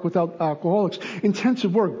intensive work without alcoholics.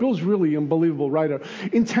 Intensive work, Bill's really an unbelievable writer.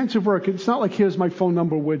 Intensive work, it's not like here's my phone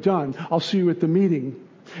number, we're done. I'll see you at the meeting.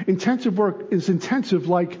 Intensive work is intensive,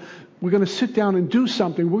 like we're going to sit down and do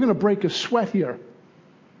something. We're going to break a sweat here.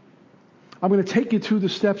 I'm going to take you through the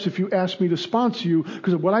steps if you ask me to sponsor you,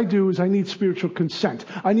 because what I do is I need spiritual consent.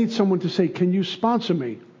 I need someone to say, can you sponsor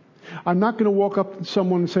me? I'm not going to walk up to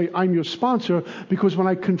someone and say, I'm your sponsor, because when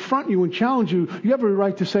I confront you and challenge you, you have a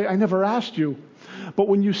right to say, I never asked you. But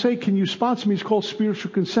when you say, can you sponsor me, it's called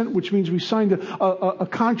spiritual consent, which means we signed a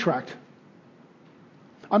contract.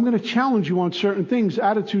 I'm going to challenge you on certain things,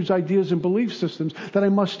 attitudes, ideas, and belief systems that I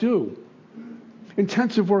must do.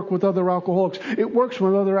 Intensive work with other alcoholics. It works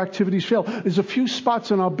when other activities fail. There's a few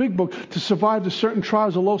spots in our big book to survive the certain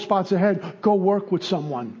trials or low spots ahead. Go work with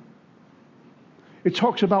someone. It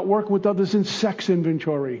talks about working with others in sex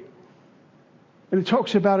inventory. And it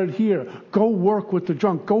talks about it here. Go work with the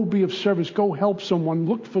drunk. Go be of service. Go help someone.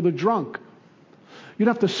 Look for the drunk. You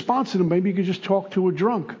don't have to sponsor them. Maybe you could just talk to a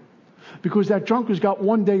drunk. Because that drunk who's got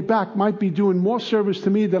one day back might be doing more service to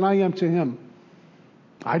me than I am to him.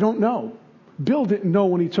 I don't know. Bill didn't know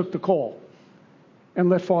when he took the call and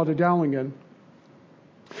let Father Dowling in.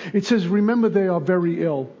 It says, remember they are very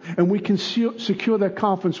ill, and we can secure their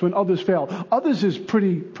confidence when others fail. Others is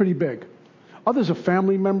pretty big. Others are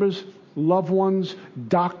family members, loved ones,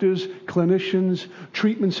 doctors, clinicians,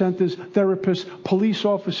 treatment centers, therapists, police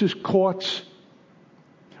officers, courts.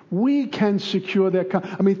 We can secure their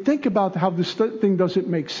confidence. I mean, think about how this thing doesn't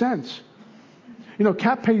make sense. You know,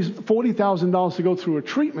 Kat pays $40,000 to go through a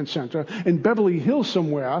treatment center in Beverly Hills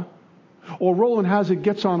somewhere, Or Roland Hazard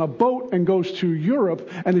gets on a boat and goes to Europe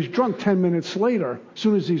and is drunk 10 minutes later, as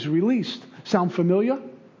soon as he's released. Sound familiar?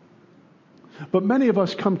 But many of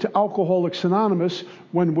us come to Alcoholics Anonymous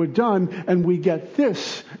when we're done and we get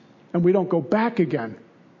this and we don't go back again.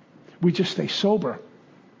 We just stay sober.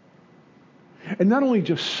 And not only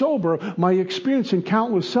just sober, my experience and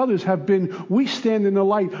countless others have been, we stand in the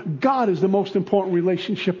light. God is the most important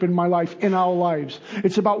relationship in my life, in our lives.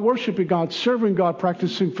 It's about worshiping God, serving God,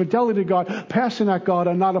 practicing fidelity to God, passing at God,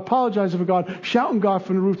 and not apologizing for God, shouting God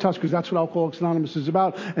from the rooftops, because that's what Alcoholics Anonymous is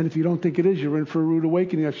about. And if you don't think it is, you're in for a rude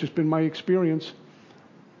awakening. That's just been my experience.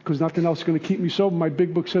 Because nothing else is going to keep me sober. My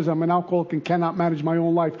big book says I'm an alcoholic and cannot manage my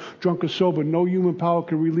own life, drunk or sober. No human power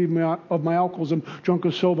can relieve me of my alcoholism, drunk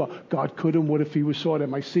or sober. God could and would if he was sought.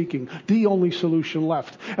 Am I seeking? The only solution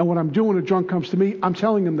left. And when I'm doing, a drunk comes to me, I'm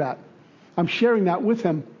telling him that. I'm sharing that with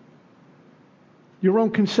him. Your own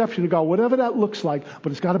conception of God, whatever that looks like,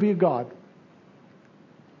 but it's got to be a God.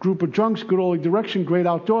 Group of drunks, good holy direction, great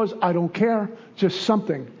outdoors, I don't care. Just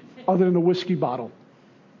something other than a whiskey bottle.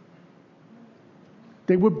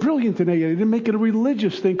 They were brilliant in AA. They didn't make it a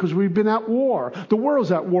religious thing because we've been at war. The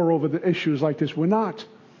world's at war over the issues like this. We're not.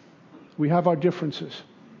 We have our differences.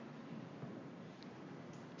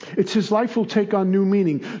 It's his life will take on new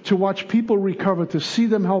meaning. To watch people recover, to see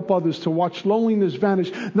them help others, to watch loneliness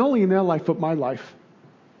vanish, not only in their life, but my life.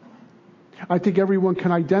 I think everyone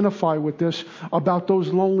can identify with this about those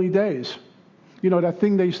lonely days. You know, that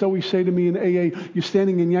thing they used to always say to me in AA, you're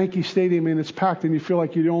standing in Yankee Stadium and it's packed and you feel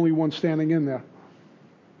like you're the only one standing in there.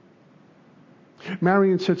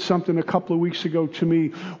 Marion said something a couple of weeks ago to me.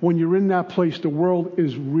 When you're in that place, the world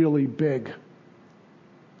is really big.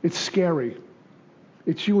 It's scary.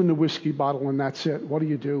 It's you and the whiskey bottle and that's it. What do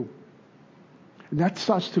you do? And that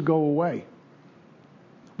starts to go away.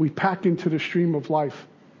 We pack into the stream of life.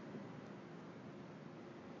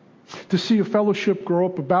 To see a fellowship grow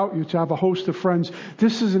up about you, to have a host of friends,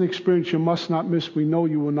 this is an experience you must not miss. We know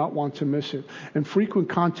you will not want to miss it. And frequent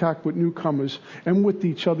contact with newcomers and with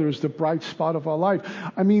each other is the bright spot of our life.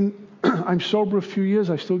 I mean, I'm sober a few years.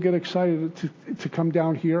 I still get excited to come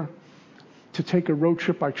down here, to take a road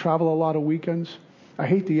trip. I travel a lot of weekends. I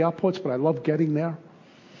hate the airports, but I love getting there.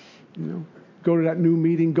 You know, go to that new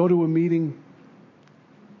meeting, go to a meeting.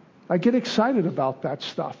 I get excited about that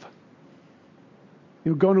stuff.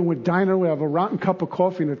 You go to a diner, we have a rotten cup of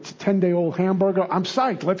coffee and a 10-day-old hamburger. I'm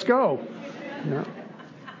psyched. Let's go. Yeah.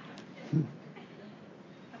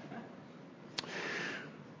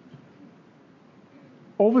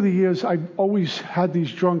 Over the years, I've always had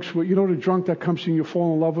these drunks where, you know, the drunk that comes in, you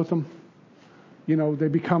fall in love with them. You know, they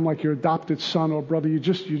become like your adopted son or brother. You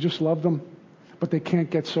just love them, but they can't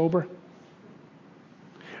get sober.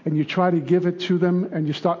 And you try to give it to them, and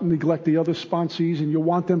you start to neglect the other sponsees, and you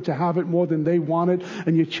want them to have it more than they want it,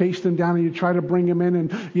 and you chase them down, and you try to bring them in,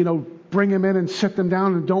 and, you know, bring them in and sit them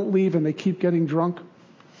down, and don't leave, and they keep getting drunk.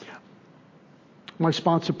 My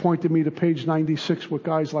sponsor pointed me to page 96 with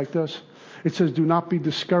guys like this. It says, do not be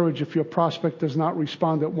discouraged if your prospect does not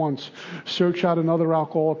respond at once. Search out another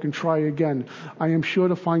alcoholic and try again. I am sure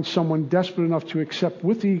to find someone desperate enough to accept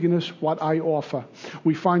with eagerness what I offer.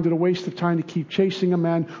 We find it a waste of time to keep chasing a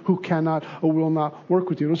man who cannot or will not work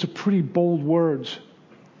with you. Those are pretty bold words,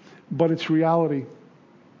 but it's reality.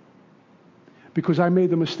 Because I made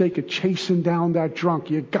the mistake of chasing down that drunk.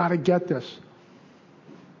 You got to get this.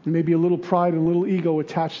 And maybe a little pride and a little ego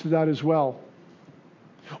attached to that as well.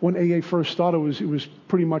 When AA first started, it was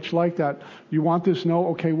pretty much like that. You want this? No?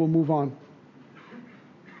 Okay, we'll move on.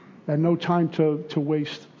 And no time to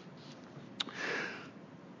waste.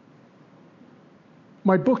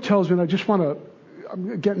 My book tells me, and I just want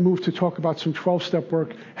to get moved to talk about some 12-step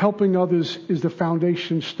work. Helping others is the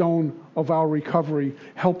foundation stone of our recovery.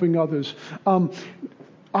 Helping others.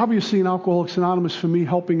 Obviously in Alcoholics Anonymous, for me,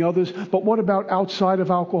 helping others, but what about outside of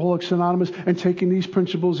Alcoholics Anonymous and taking these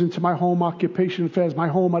principles into my home, occupation, affairs, my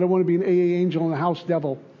home? I don't want to be an AA angel and a house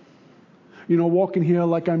devil. You know, walking here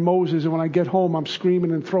like I'm Moses, and when I get home, I'm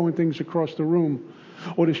screaming and throwing things across the room.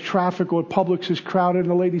 Or there's traffic, or Publix is crowded, and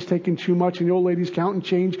the lady's taking too much, and the old lady's counting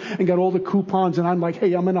change and got all the coupons, and I'm like,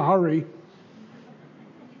 hey, I'm in a hurry.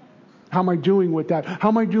 How am I doing with that? How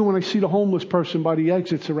am I doing when I see the homeless person by the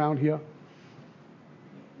exits around here?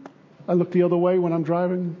 I look the other way when I'm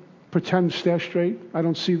driving, pretend to stare straight. I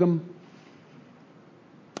don't see them.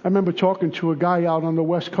 I remember talking to a guy out on the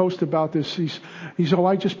West Coast about this. He's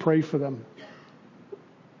I just pray for them.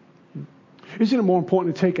 Isn't it more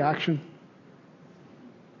important to take action?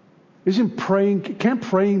 Can't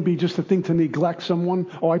praying be just a thing to neglect someone?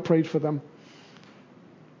 Oh, I prayed for them.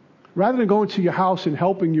 Rather than going to your house and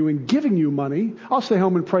helping you and giving you money, I'll stay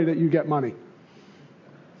home and pray that you get money.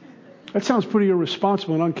 That sounds pretty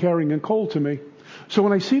irresponsible and uncaring and cold to me. So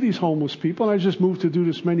when I see these homeless people, and I just moved to do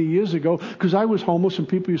this many years ago because I was homeless and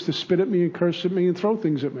people used to spit at me and curse at me and throw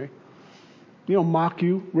things at me. Mock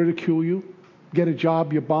you, ridicule you, get a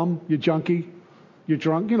job, you bum, you junkie, you're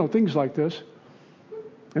drunk, things like this.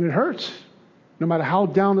 And it hurts. No matter how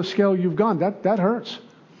down the scale you've gone, that hurts.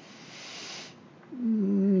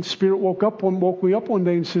 Spirit woke me up one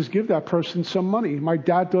day and says, give that person some money. My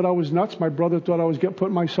dad thought I was nuts. My brother thought I was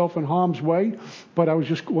putting myself in harm's way. But I was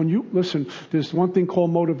just, listen, there's one thing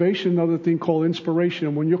called motivation, another thing called inspiration.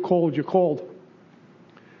 And when you're called, you're called.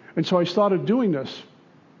 And so I started doing this.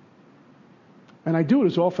 And I do it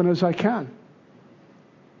as often as I can.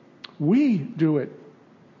 We do it.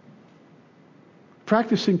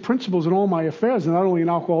 Practicing principles in all my affairs, and not only in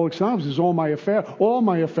Alcoholics Anonymous, is all my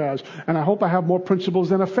affairs. And I hope I have more principles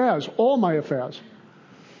than affairs, all my affairs.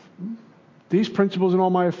 These principles in all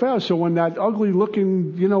my affairs. So when that ugly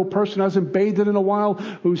looking, person hasn't bathed in a while,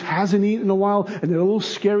 who hasn't eaten in a while, and they're a little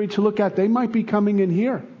scary to look at, they might be coming in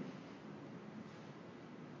here.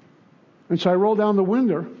 And so I roll down the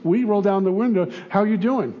window. We roll down the window. How you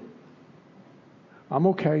doing? I'm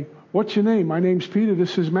okay. What's your name? My name's Peter.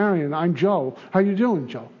 This is Marion. I'm Joe. How you doing,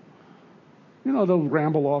 Joe? They'll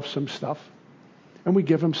ramble off some stuff. And we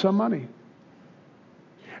give them some money.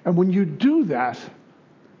 And when you do that,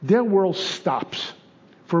 their world stops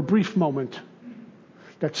for a brief moment.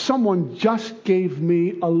 That someone just gave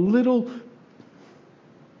me a little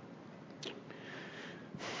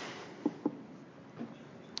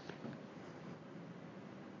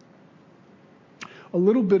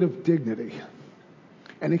bit of dignity.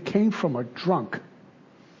 And it came from a drunk.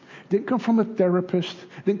 It didn't come from a therapist.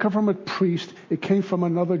 It didn't come from a priest. It came from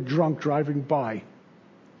another drunk driving by.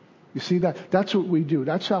 You see that? That's what we do.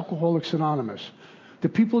 That's Alcoholics Anonymous. The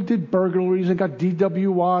people did burglaries and got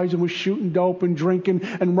DWIs and was shooting dope and drinking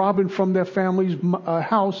and robbing from their family's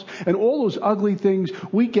house. And all those ugly things,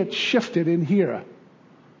 we get shifted in here.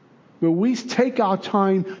 Where we take our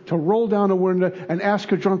time to roll down a window and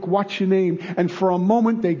ask a drunk, what's your name? And for a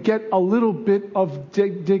moment, they get a little bit of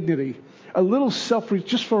dignity, a little self-respect,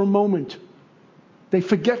 just for a moment. They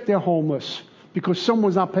forget they're homeless because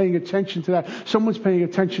someone's not paying attention to that. Someone's paying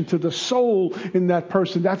attention to the soul in that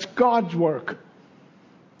person. That's God's work.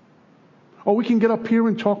 Or we can get up here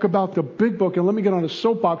and talk about the big book, and let me get on a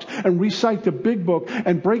soapbox and recite the big book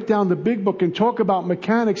and break down the big book and talk about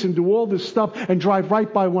mechanics and do all this stuff and drive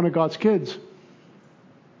right by one of God's kids.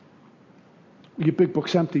 Your big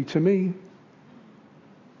book's empty to me.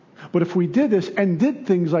 But if we did this and did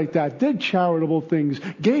things like that, did charitable things,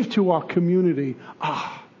 gave to our community,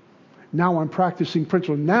 now I'm practicing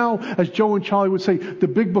principle. Now, as Joe and Charlie would say, the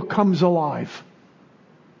big book comes alive.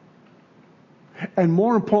 And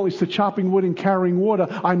more importantly, it's the chopping wood and carrying water.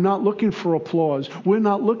 I'm not looking for applause. We're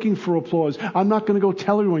not looking for applause. I'm not going to go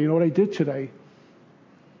tell everyone, you know what I did today.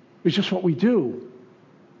 It's just what we do.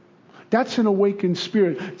 That's an awakened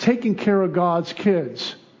spirit, taking care of God's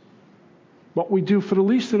kids. What we do for the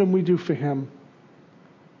least of them, we do for Him.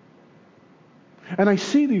 And I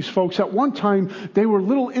see these folks. At one time, they were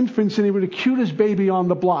little infants and they were the cutest baby on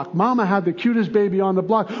the block. Mama had the cutest baby on the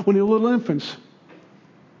block when they were little infants.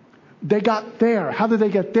 They got there. How did they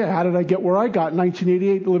get there? How did I get where I got in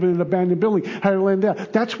 1988, living in an abandoned building? How did I land there?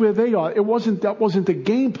 That's where they are. That wasn't the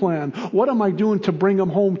game plan. What am I doing to bring them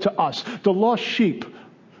home to us? The lost sheep.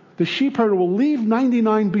 The sheep herder will leave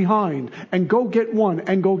 99 behind and go get one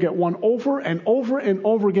over and over and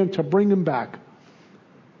over again to bring him back.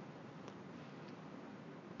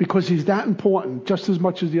 Because he's that important, just as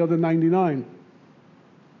much as the other 99.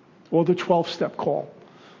 Or the 12-step call.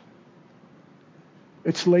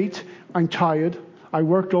 It's late. I'm tired. I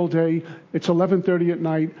worked all day. It's 11:30 at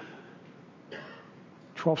night.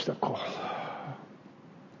 12-step call.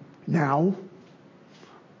 Now.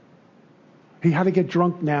 He had to get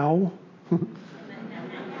drunk now.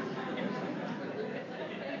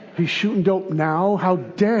 He's shooting dope now. How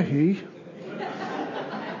dare he?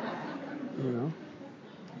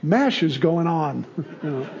 MASH is going on.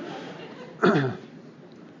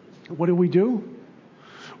 What do we do?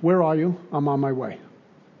 Where are you? I'm on my way.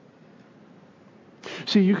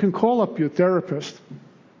 See, you can call up your therapist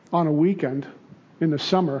on a weekend in the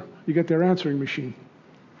summer. You get their answering machine.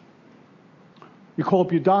 You call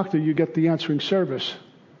up your doctor, you get the answering service.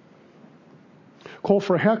 Call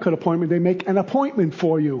for a haircut appointment, they make an appointment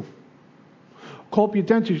for you. Call up your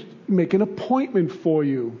dentist, make an appointment for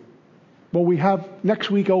you. Well, we have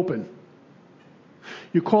next week open.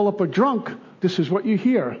 You call up a drunk, this is what you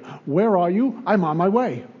hear. Where are you? I'm on my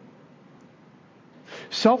way.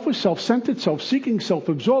 Selfish, self-centered, self-seeking,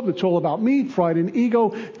 self-absorbed. It's all about me, pride and ego.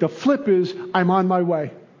 The flip is, I'm on my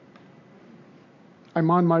way. I'm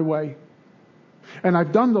on my way. And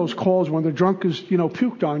I've done those calls when the drunk is,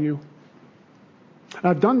 puked on you. And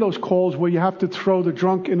I've done those calls where you have to throw the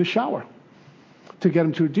drunk in the shower to get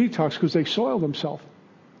him to a detox because they soiled themselves.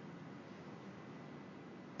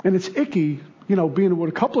 And it's icky, being with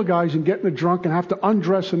a couple of guys and getting a drunk and have to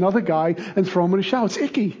undress another guy and throw him in the shower. It's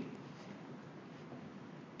icky.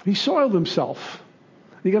 He soiled himself.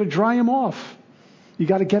 You got to dry him off. You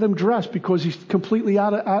got to get him dressed because he's completely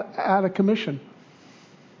out of commission.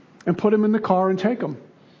 And put him in the car and take him.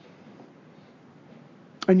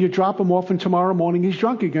 And you drop him off, and tomorrow morning he's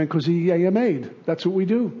drunk again because he AMA'd. That's what we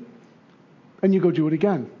do. And you go do it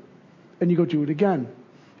again. And you go do it again.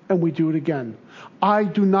 And we do it again. I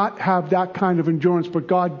do not have that kind of endurance, but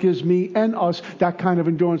God gives me and us that kind of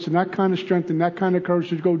endurance and that kind of strength and that kind of courage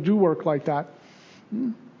to go do work like that.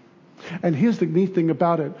 And here's the neat thing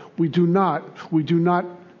about it. We do not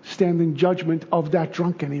stand in judgment of that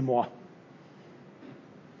drunk anymore.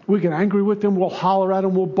 We get angry with them, we'll holler at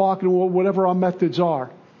them, we'll bark, and whatever our methods are.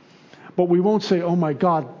 But we won't say, oh my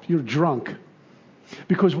God, you're drunk.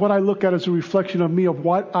 Because what I look at is a reflection of me of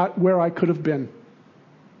where I could have been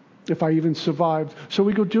if I even survived. So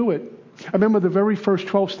we go do it. I remember the very first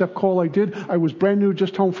 12-step call I did. I was brand new,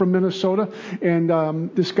 just home from Minnesota,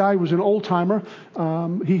 and this guy was an old-timer.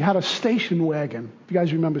 He had a station wagon. You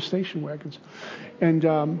guys remember station wagons?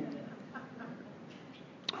 And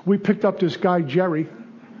we picked up this guy, Jerry,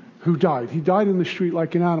 who died. He died in the street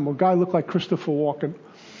like an animal. Guy looked like Christopher Walken.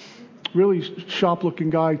 Really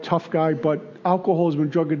sharp-looking guy, tough guy, but alcoholism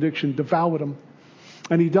and drug addiction devoured him.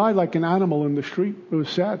 And he died like an animal in the street. It was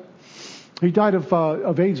sad. He died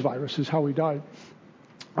of AIDS virus is how he died.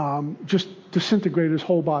 Just disintegrated his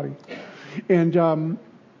whole body. And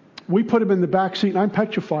we put him in the back seat, and I'm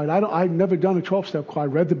petrified. I've never done a 12-step call. I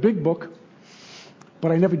read the big book,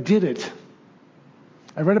 but I never did it.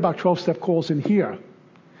 I read about 12-step calls in here.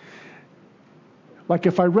 Like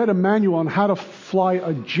if I read a manual on how to fly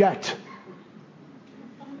a jet,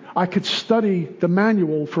 I could study the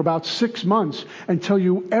manual for about 6 months and tell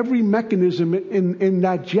you every mechanism in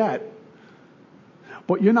that jet.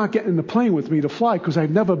 But you're not getting in the plane with me to fly because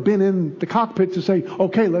I've never been in the cockpit to say,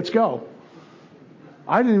 okay, let's go.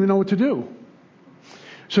 I didn't even know what to do.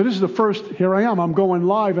 So this is the first, here I am, I'm going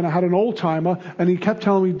live, and I had an old timer, and he kept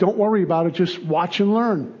telling me, don't worry about it, just watch and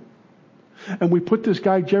learn. And we put this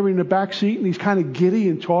guy, Jerry, in the back seat, and he's kind of giddy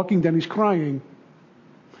and talking, then he's crying.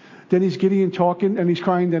 Then he's giddy and talking, and he's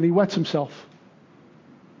crying, then he wets himself.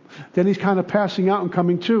 Then he's kind of passing out and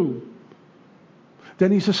coming to.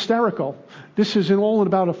 Then he's hysterical. This is all in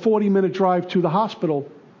about a 40-minute drive to the hospital.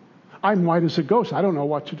 I'm white as a ghost. I don't know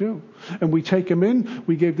what to do. And we take him in.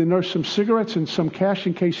 We gave the nurse some cigarettes and some cash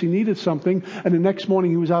in case he needed something. And the next morning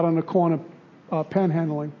he was out on the corner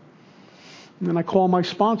panhandling. And then I call my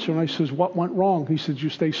sponsor and I says, what went wrong? He says, you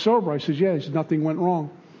stay sober. I says, yeah. He says, nothing went wrong.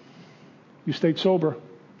 You stayed sober.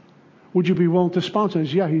 Would you be willing to sponsor? He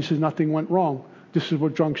says, yeah. He says, nothing went wrong. This is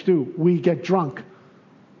what drunks do. We get drunk.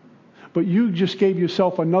 But you just gave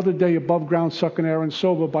yourself another day above ground sucking air and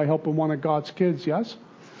sober by helping one of God's kids, yes?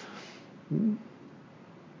 In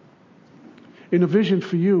A Vision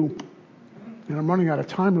for You, and I'm running out of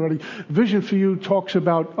time already, Vision for You talks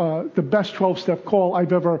about the best 12-step call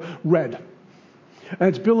I've ever read. And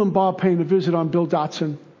it's Bill and Bob paying a visit on Bill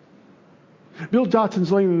Dotson. Bill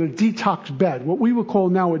Dotson's laying in a detox bed, what we would call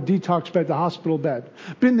now a detox bed, the hospital bed.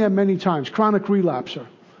 Been there many times, chronic relapser,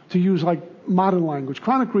 to use like modern language,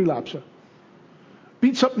 chronic relapser.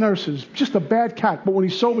 Beats up nurses, just a bad cat, but when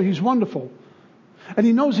he's sober, he's wonderful. And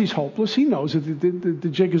he knows he's hopeless. He knows that the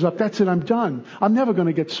jig is up. That's it. I'm done. I'm never going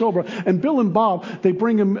to get sober. And Bill and Bob, they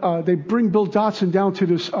bring Bill Dotson down to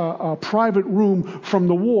this private room from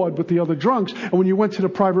the ward with the other drunks. And when you went to the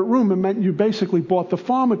private room, it meant you basically bought the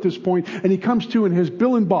farm at this point. And he comes to, and here's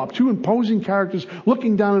Bill and Bob, two imposing characters,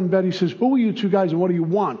 looking down in bed. He says, "Who are you two guys, and what do you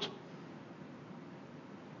want?"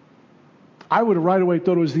 I would have right away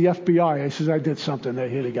thought it was the FBI. I says, "I did something.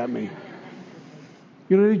 They got me."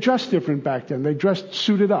 You know, they dressed different back then. They dressed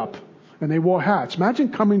suited up, and they wore hats.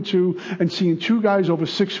 Imagine coming to and seeing two guys over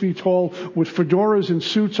 6 feet tall with fedoras and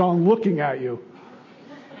suits on looking at you.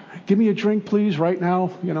 "Give me a drink, please, right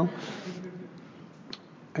now," you know.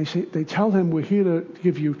 They tell him, "We're here to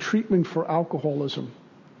give you treatment for alcoholism."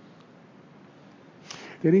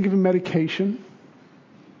 They didn't give him medication.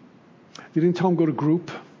 They didn't tell him go to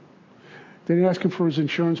group. They didn't ask him for his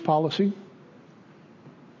insurance policy.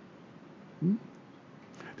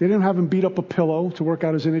 They didn't have him beat up a pillow to work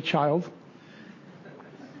out his inner child.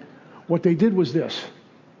 What they did was this.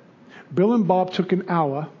 Bill and Bob took an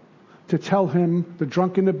hour to tell him, the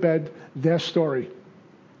drunk in the bed, their story.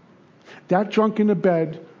 That drunk in the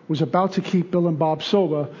bed was about to keep Bill and Bob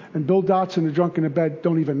sober, and Bill Dotson, the drunk in the bed,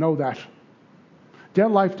 don't even know that. Their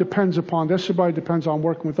life depends upon, their sobriety depends on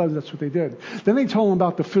working with others. That's what they did. Then they told him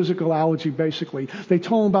about the physical allergy, basically. They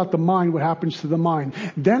told him about the mind, what happens to the mind.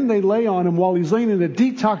 Then they lay on him while he's laying in a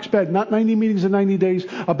detox bed, not 90 meetings in 90 days,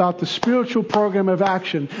 about the spiritual program of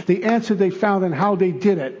action, the answer they found and how they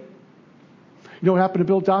did it. You know what happened to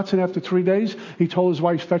Bill Dotson after 3 days? He told his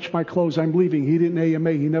wife, fetch my clothes, I'm leaving. He didn't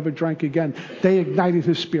AMA. He never drank again. They ignited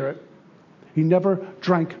his spirit. He never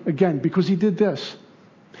drank again because he did this.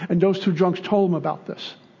 And those two drunks told him about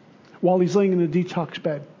this while he's laying in a detox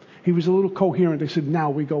bed. He was a little coherent. They said, now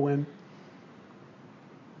we go in.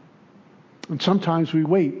 And sometimes we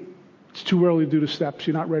wait. It's too early to do the steps.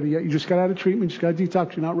 You're not ready yet. You just got out of treatment. You just got a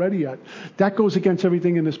detox. You're not ready yet. That goes against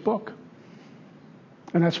everything in this book.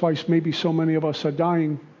 And that's why maybe so many of us are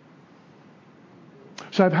dying.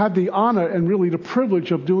 So I've had the honor and really the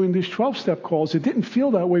privilege of doing these 12-step calls. It didn't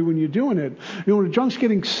feel that way when you're doing it. You know, when the drunk's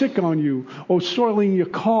getting sick on you, or soiling your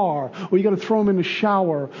car, or you got to throw him in the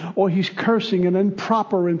shower, or he's cursing and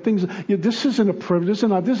improper and things. This isn't a privilege. This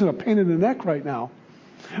isn't a pain in the neck right now.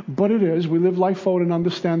 But it is. We live life forward and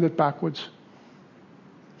understand it backwards.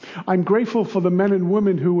 I'm grateful for the men and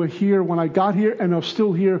women who were here when I got here and are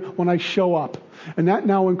still here when I show up. And that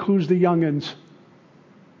now includes the youngins.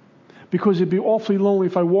 Because it'd be awfully lonely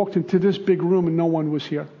if I walked into this big room and no one was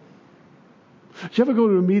here. Did you ever go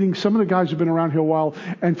to a meeting? Some of the guys have been around here a while,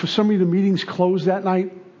 and for some reason the meeting's closed that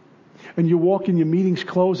night, and you walk in, your meeting's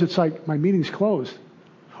closed. It's like, my meeting's closed.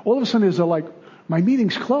 All of a sudden, there's like, my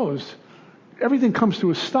meeting's closed. Everything comes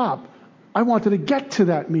to a stop. I wanted to get to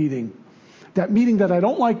that meeting. That meeting that I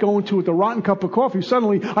don't like going to with a rotten cup of coffee.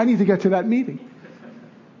 Suddenly, I need to get to that meeting.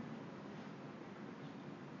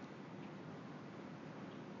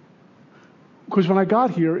 Because when I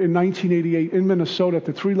got here in 1988 in Minnesota at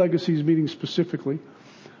the Three Legacies meeting specifically,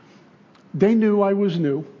 they knew I was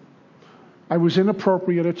new. I was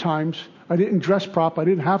inappropriate at times. I didn't dress proper. I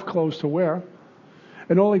didn't have clothes to wear.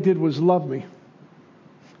 And all they did was love me.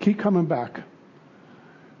 Keep coming back.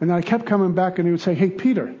 And I kept coming back, and they would say, hey,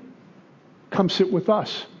 Peter, come sit with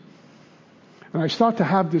us. And I start to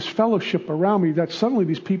have this fellowship around me that suddenly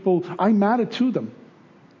these people, I mattered to them.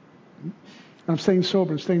 I'm staying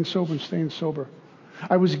sober and staying sober and staying sober.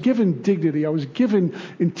 I was given dignity. I was given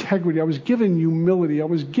integrity. I was given humility. I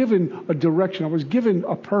was given a direction. I was given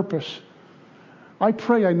a purpose. I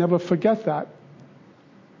pray I never forget that.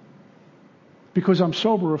 Because I'm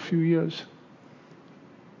sober a few years.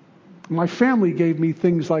 My family gave me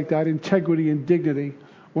things like that, integrity and dignity.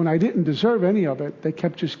 When I didn't deserve any of it, they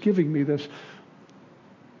kept just giving me this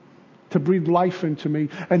to breathe life into me.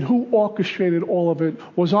 And who orchestrated all of it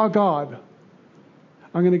was our God.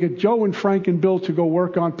 I'm going to get Joe and Frank and Bill to go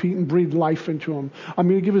work on Pete and breathe life into him. I'm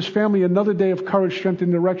going to give his family another day of courage, strength,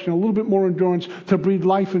 and direction, a little bit more endurance to breathe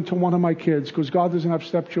life into one of my kids, because God doesn't have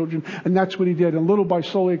stepchildren, and that's what he did. And little by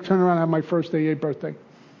slowly, I turned around and had my first AA birthday.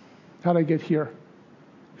 How'd I get here?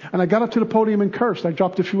 And I got up to the podium and cursed. I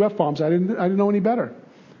dropped a few F-bombs. I didn't know any better.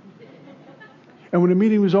 And when the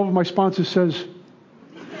meeting was over, my sponsor says,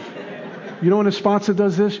 you know when a sponsor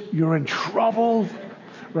does this? You're in trouble,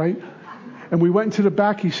 right? And we went into the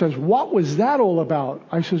back. He says, what was that all about?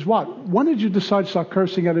 I says, what? When did you decide to start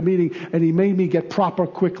cursing at a meeting? And he made me get proper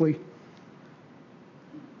quickly.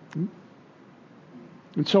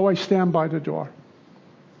 And so I stand by the door.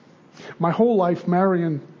 My whole life,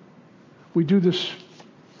 Marion, we do this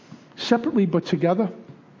separately but together.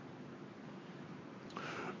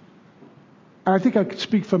 And I think I could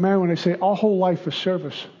speak for Marion when I say our whole life is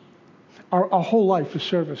service. Our whole life is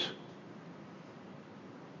service.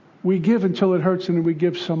 We give until it hurts, and then we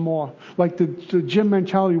give some more. Like the gym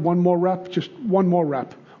mentality, one more rep, just one more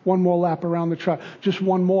rep. One more lap around the track, just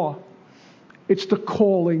one more. It's the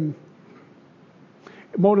calling.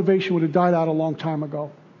 Motivation would have died out a long time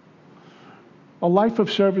ago. A life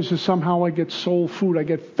of service is somehow I get soul food. I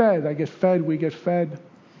get fed, we get fed.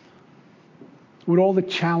 With all the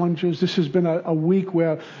challenges, this has been a week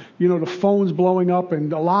where, the phone's blowing up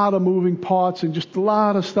and a lot of moving parts and just a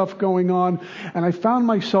lot of stuff going on. And I found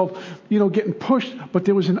myself, getting pushed, but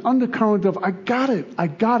there was an undercurrent of, I got it,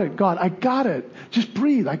 God, I got it. Just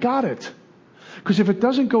breathe, I got it. Because if it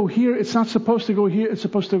doesn't go here, it's not supposed to go here, it's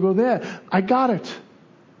supposed to go there. I got it.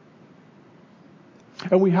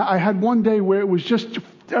 And I had one day where it was just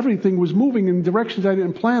everything was moving in directions I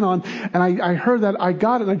didn't plan on, and I heard that I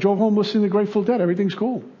got it, and I drove home listening to Grateful Dead. Everything's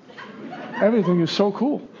cool. Everything is so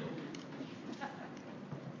cool.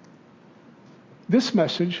 This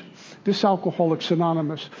message, this Alcoholics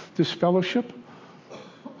Anonymous, this fellowship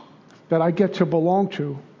that I get to belong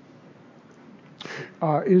to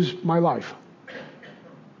is my life.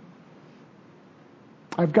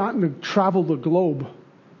 I've gotten to travel the globe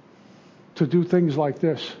to do things like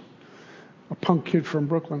this. A punk kid from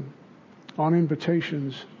Brooklyn, on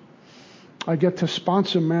invitations. I get to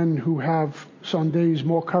sponsor men who have some days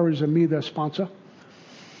more courage than me that sponsor.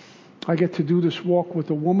 I get to do this walk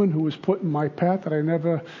with a woman who was put in my path that I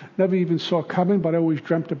never even saw coming, but I always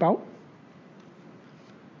dreamt about.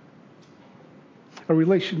 A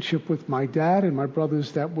relationship with my dad and my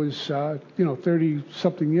brothers that was,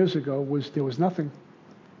 30-something years ago, there was nothing.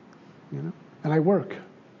 And I work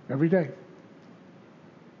every day.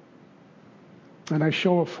 And I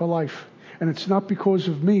show up for life. And it's not because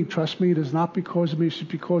of me. Trust me, it is not because of me. It's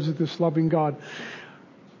just because of this loving God.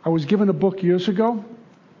 I was given a book years ago,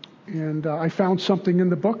 and I found something in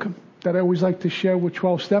the book that I always like to share with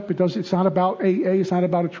 12-Step. It's not about AA. It's not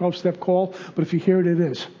about a 12-Step call. But if you hear it, it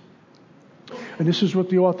is. And this is what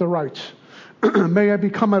the author writes. May I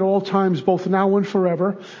become at all times, both now and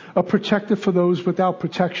forever, a protector for those without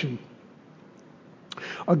protection.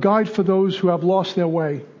 A guide for those who have lost their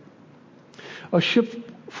way. A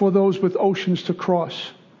ship for those with oceans to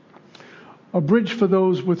cross. A bridge for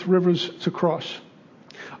those with rivers to cross.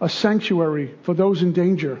 A sanctuary for those in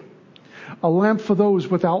danger. A lamp for those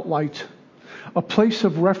without light. A place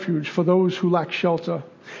of refuge for those who lack shelter.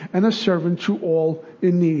 And a servant to all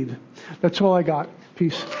in need. That's all I got.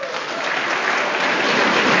 Peace.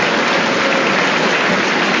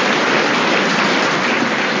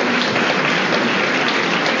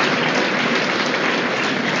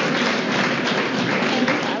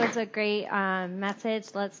 A great message.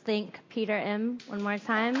 Let's thank Peter M. one more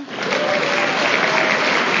time. Okay,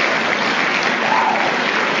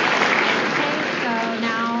 so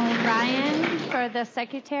now Ryan for the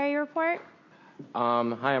secretary report.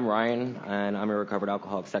 Hi, I'm Ryan, and I'm a recovered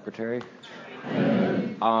alcoholic secretary.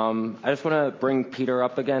 I just want to bring Peter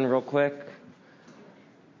up again real quick.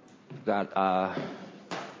 So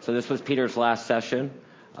this was Peter's last session.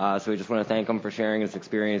 So we just want to thank him for sharing his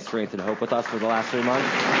experience, strength, and hope with us for the last 3 months.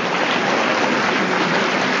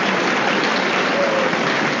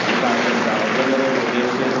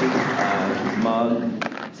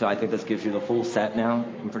 Mug. So I think this gives you the full set now,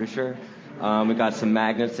 I'm pretty sure. We got some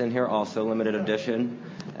magnets in here, also limited edition,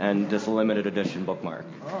 and this limited edition bookmark.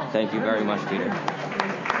 Thank you very much, Peter.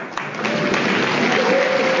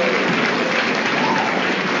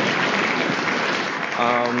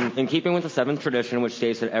 In keeping with the 7th tradition, which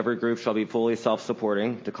states that every group shall be fully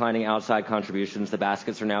self-supporting, declining outside contributions, the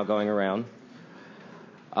baskets are now going around.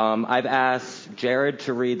 I've asked Jared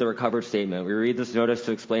to read the recovered statement. We read this notice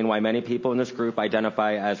to explain why many people in this group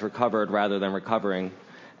identify as recovered rather than recovering,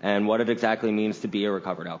 and what it exactly means to be a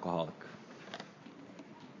recovered alcoholic.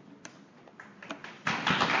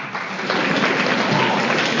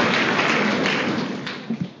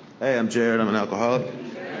 Hey, I'm Jared. I'm an alcoholic.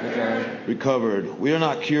 Hey, Jared. Recovered. We are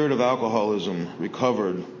not cured of alcoholism.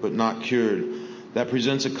 Recovered, but not cured. That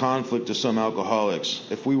presents a conflict to some alcoholics.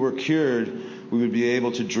 If we were cured, we would be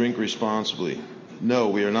able to drink responsibly. No,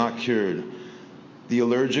 we are not cured. The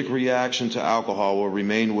allergic reaction to alcohol will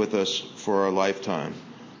remain with us for our lifetime.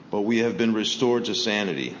 But we have been restored to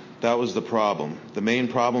sanity. That was the problem. The main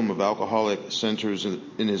problem of alcoholic centers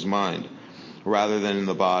in his mind, rather than in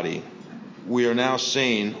the body. We are now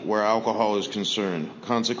sane where alcohol is concerned.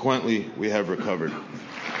 Consequently, we have recovered.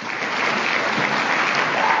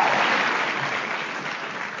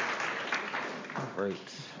 Great.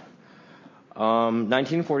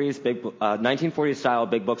 1940s style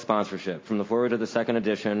big book sponsorship from the forward of the 2nd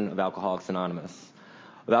edition of Alcoholics Anonymous.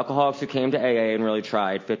 Of alcoholics who came to AA and really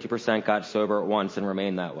tried, 50% got sober at once and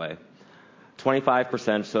remained that way.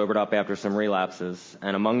 25% sobered up after some relapses,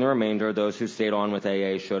 and among the remainder, those who stayed on with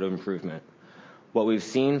AA showed improvement. What we've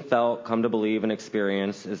seen, felt, come to believe, and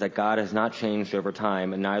experience is that God has not changed over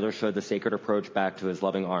time, and neither should the sacred approach back to his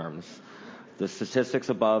loving arms. The statistics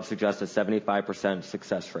above suggest a 75%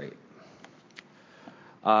 success rate.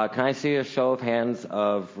 Can I see a show of hands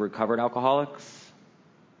of recovered alcoholics?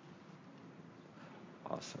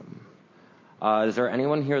 Awesome. Is there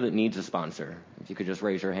anyone here that needs a sponsor? If you could just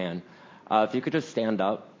raise your hand. If you could just stand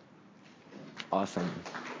up. Awesome.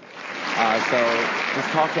 So just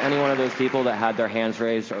talk to any one of those people that had their hands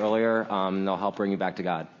raised earlier. They'll help bring you back to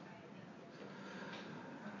God.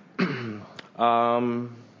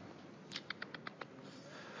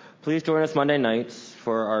 Please join us Monday nights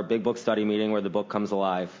for our Big Book Study meeting where the book comes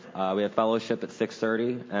alive. We have fellowship at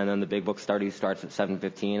 6:30, and then the Big Book Study starts at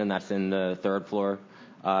 7:15, and that's in the 3rd floor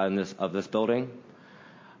of this building.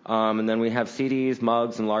 And then we have CDs,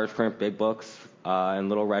 mugs, and large print big books, and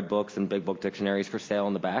little red books and big book dictionaries for sale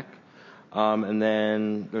in the back. And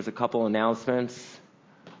then there's a couple announcements.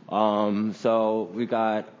 So we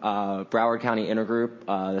got Broward County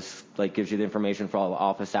Intergroup. This gives you the information for all the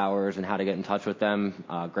office hours and how to get in touch with them.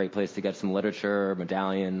 Great place to get some literature,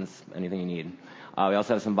 medallions, anything you need. We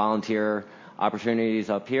also have some volunteer opportunities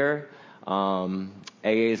up here.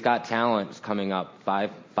 AA's Got Talent is coming up.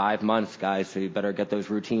 Five months, guys, so you better get those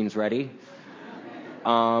routines ready.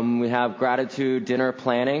 We have gratitude dinner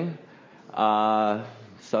planning. So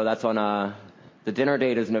that's on the dinner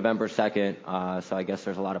date is November 2nd, so I guess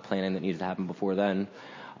there's a lot of planning that needs to happen before then.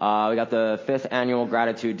 We got the 5th annual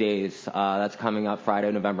Gratitude Days. That's coming up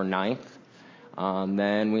Friday, November 9th.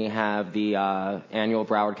 Then we have the annual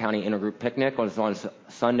Broward County Intergroup Picnic on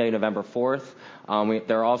Sunday, November 4th.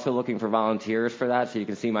 They're also looking for volunteers for that, so you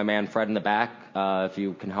can see my man Fred in the back if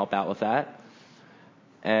you can help out with that.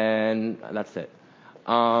 And that's it.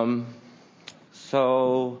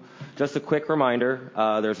 So just a quick reminder,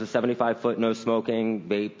 there's a 75-foot no smoking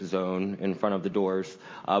vape zone in front of the doors.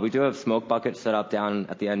 We do have smoke buckets set up down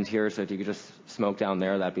at the end here, so if you could just smoke down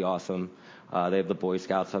there, that'd be awesome. They have the Boy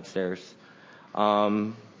Scouts upstairs.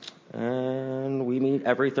 And we meet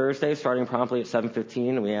every Thursday starting promptly at 7:15,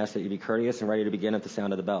 and we ask that you be courteous and ready to begin at the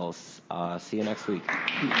sound of the bells. See you next week.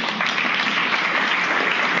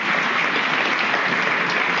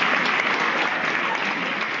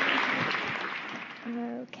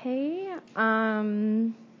 Okay.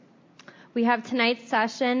 We have tonight's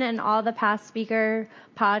session and all the past speaker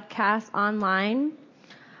podcasts online.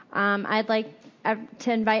 I'd like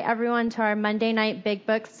to invite everyone to our Monday night Big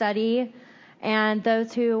Book study. And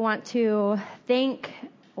those who want to think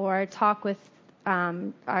or talk with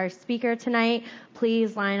our speaker tonight,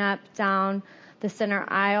 please line up down the center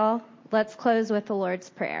aisle. Let's close with the Lord's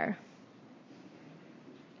Prayer.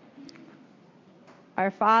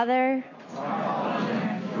 Our Father,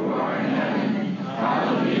 who art in heaven,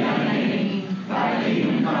 hallowed be thy name. Thy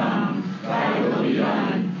kingdom come, thy will be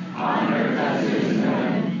done, on earth as it is in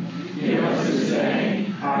heaven. Give us this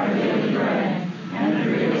day our daily bread, and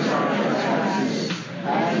forgive us our trespasses,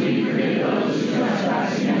 as we forgive those who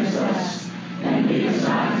trespass against us. And lead us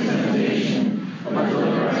not into temptation, but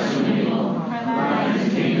deliver us from evil. For thine is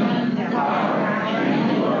the kingdom, the power, and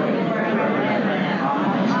the glory forever and ever.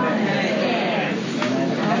 Amen.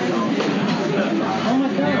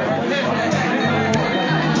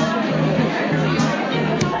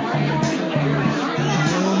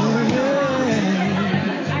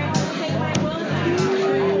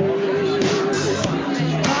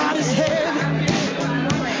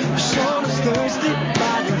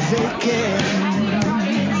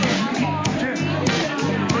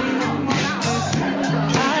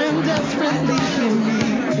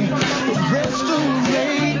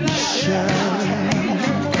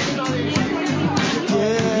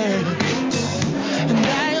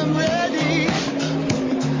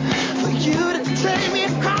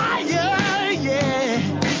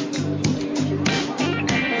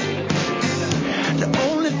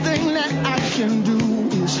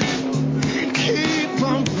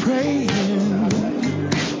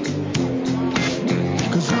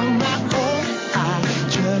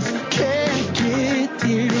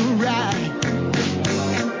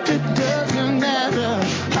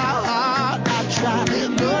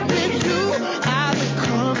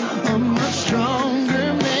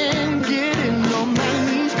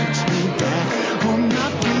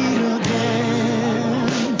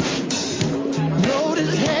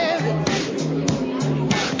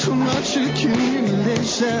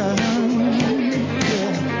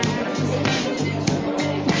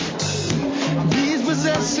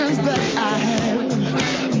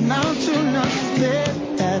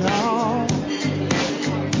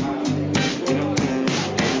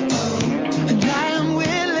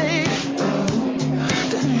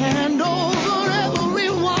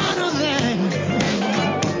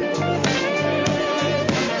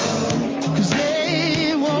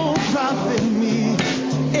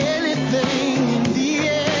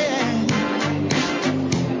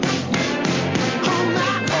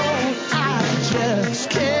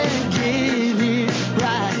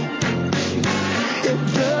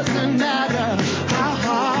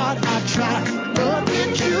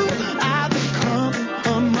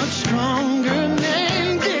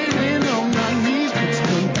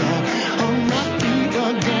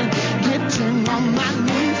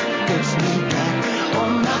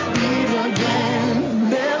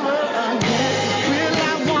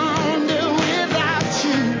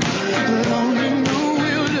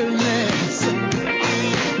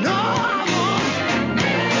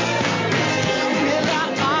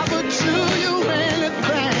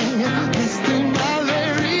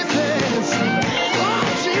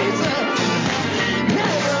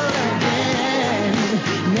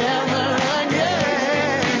 Never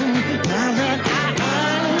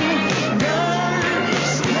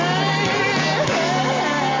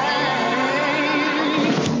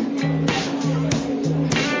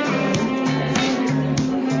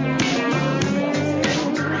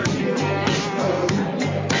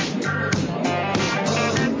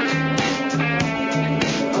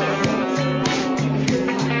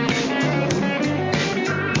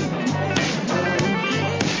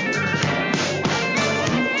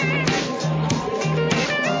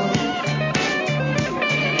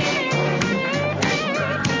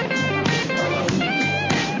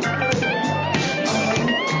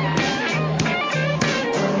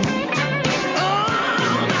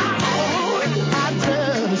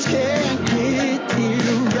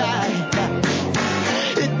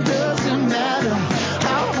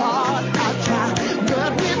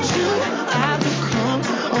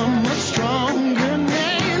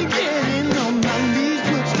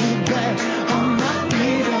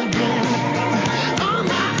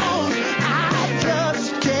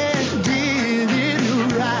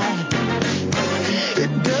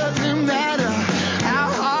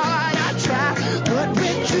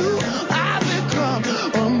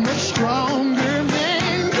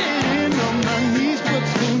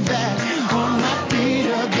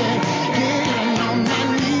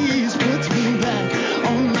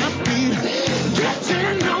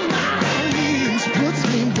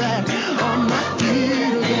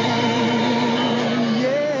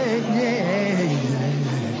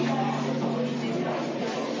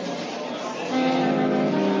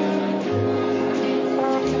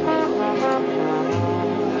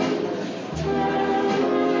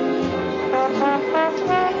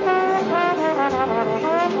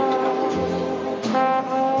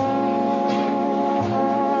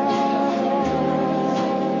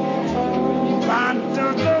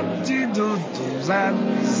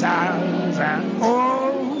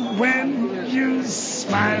Oh, when you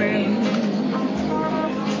smiling,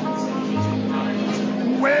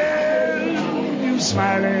 when you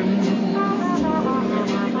smiling,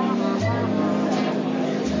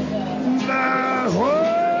 the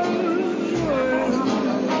whole world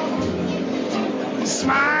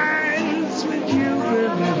smiles with you,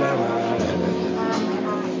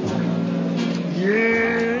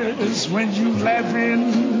 yes, when you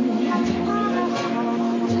laughing.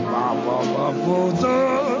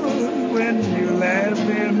 When you're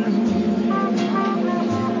laughing,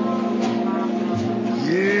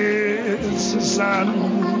 yes, the sun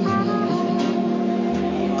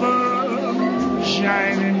comes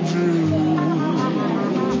shining through.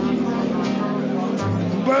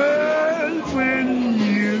 But when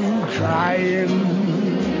you crying,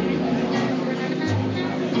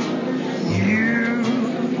 you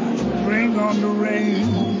bring on the rain.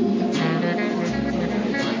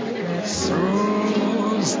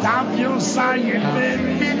 So stop your sighing,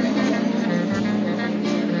 baby,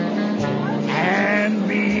 and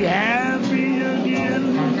be happy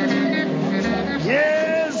again.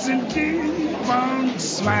 Yes, and keep on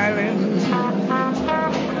smiling.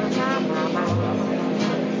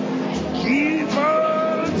 Keep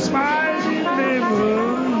on smiling, baby.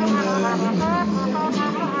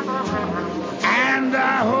 And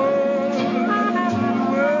I hope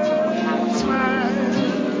the world smiles.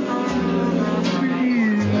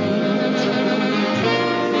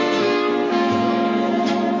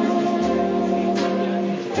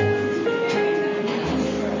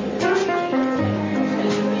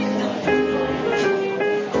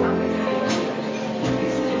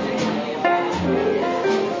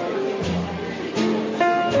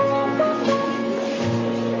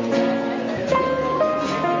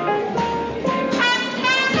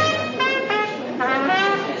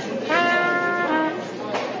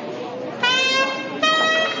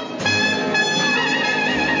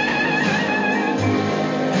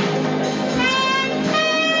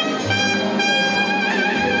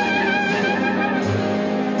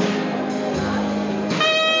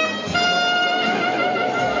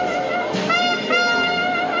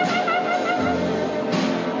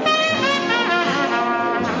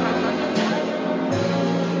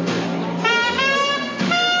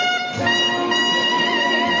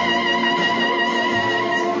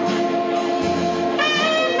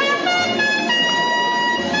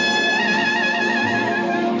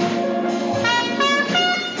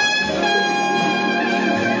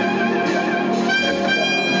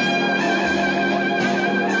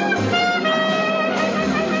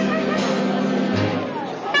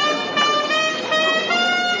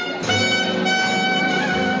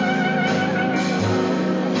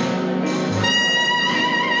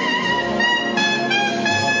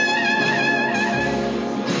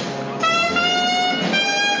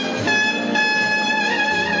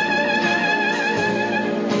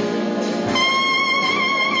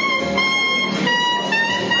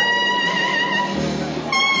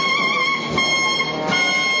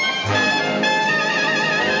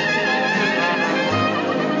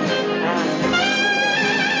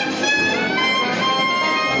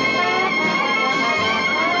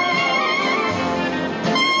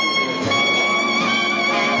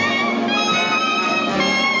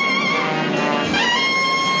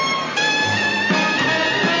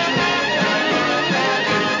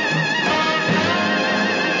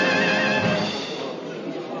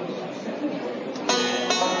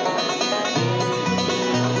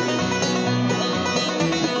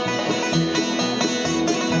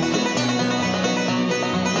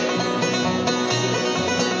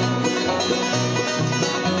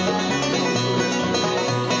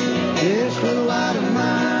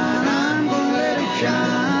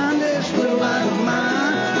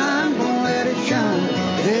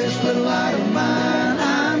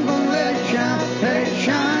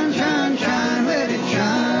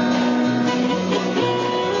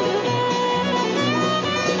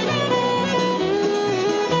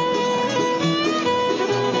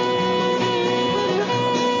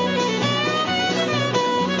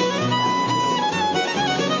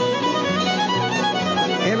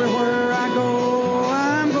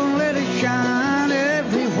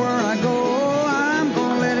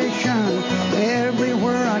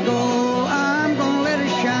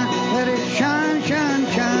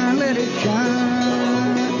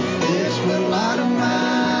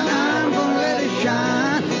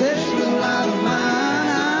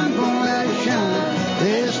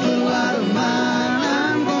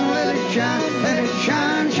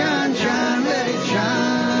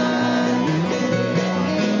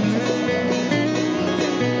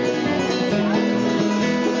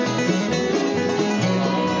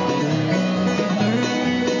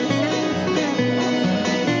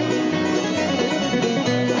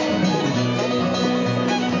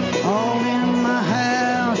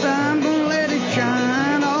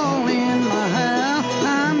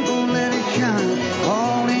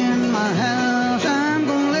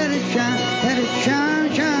 it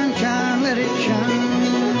shine, shine, shine, let it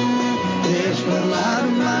shine. This little light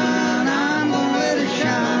of mine, I'm gonna let it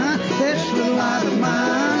shine. This little light of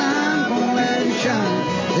mine, I'm gonna let it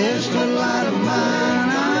shine. This little light of mine,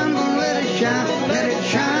 I'm gonna let it shine. Let it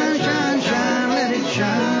shine, shine, shine, let it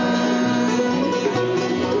shine.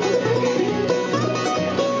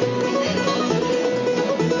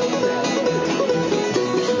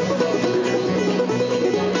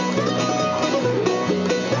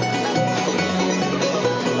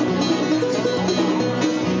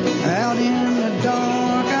 Out in the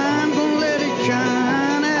dark, I'm gonna let it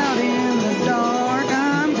shine. Out in the dark,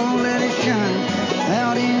 I'm gonna let it shine.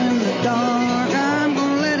 Out in the dark, I'm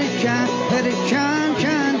gonna let it shine. Let it shine,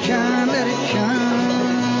 shine, shine, let it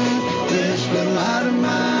shine. This little light of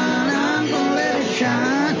mine, I'm gonna let it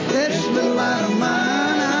shine. This little light of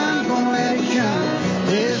mine, I'm gonna let it shine.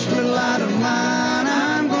 This little light of mine,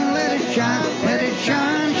 I'm gonna let it shine. Let it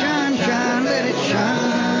shine, shine, shine, let it shine.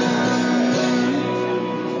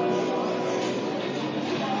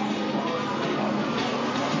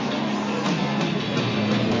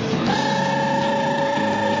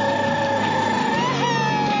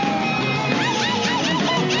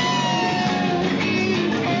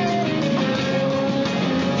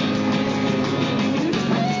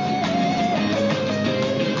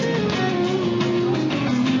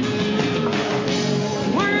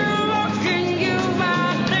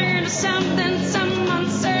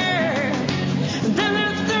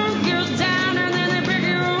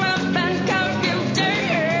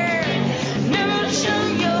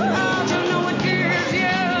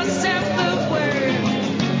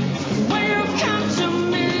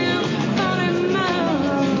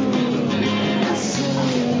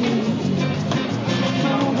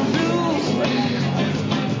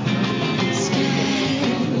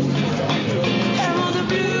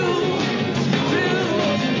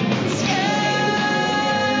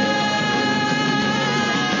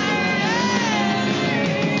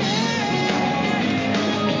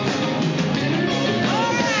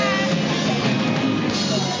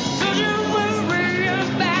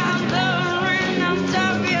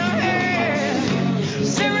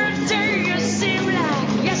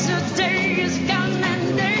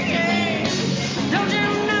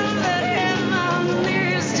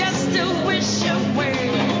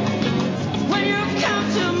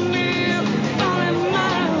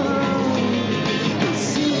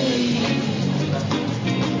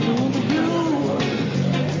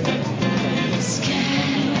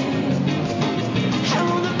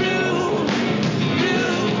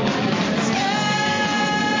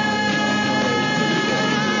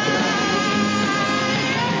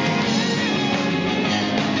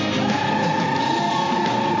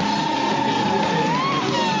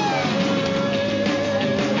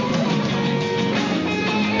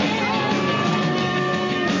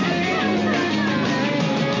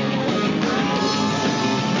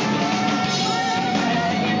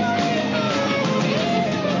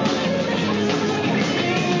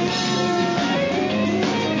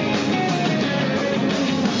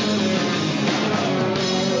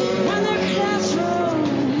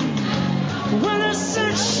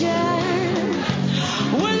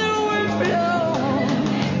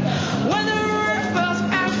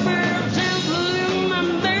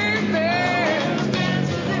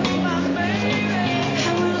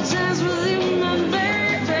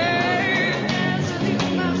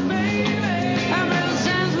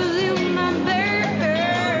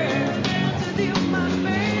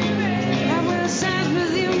 I will